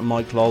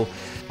SamMikeLol.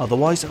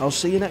 Otherwise, I'll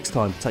see you next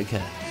time. Take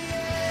care.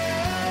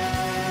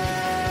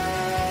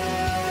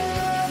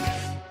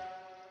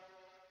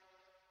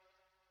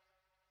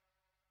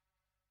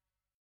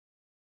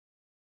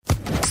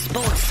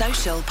 Sports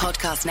Social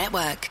Podcast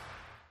Network.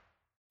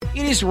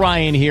 It is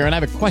Ryan here, and I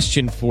have a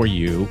question for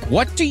you.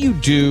 What do you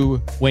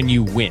do when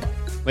you win?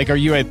 Like, are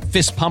you a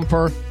fist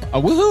pumper, a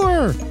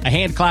woohooer, a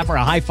hand clapper,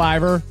 a high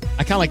fiver?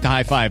 I kind of like the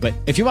high five, but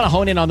if you want to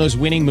hone in on those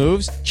winning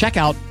moves, check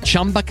out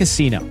Chumba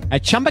Casino.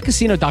 At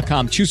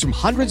ChumbaCasino.com, choose from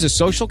hundreds of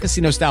social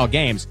casino-style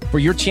games for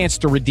your chance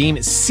to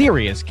redeem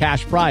serious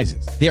cash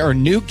prizes. There are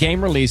new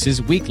game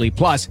releases weekly,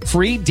 plus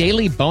free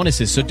daily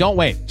bonuses. So don't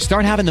wait.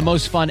 Start having the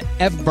most fun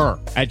ever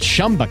at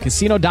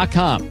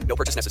ChumbaCasino.com. No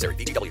purchase necessary.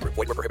 VGW Group.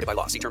 Void where prohibited by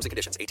law. See terms and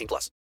conditions. 18+.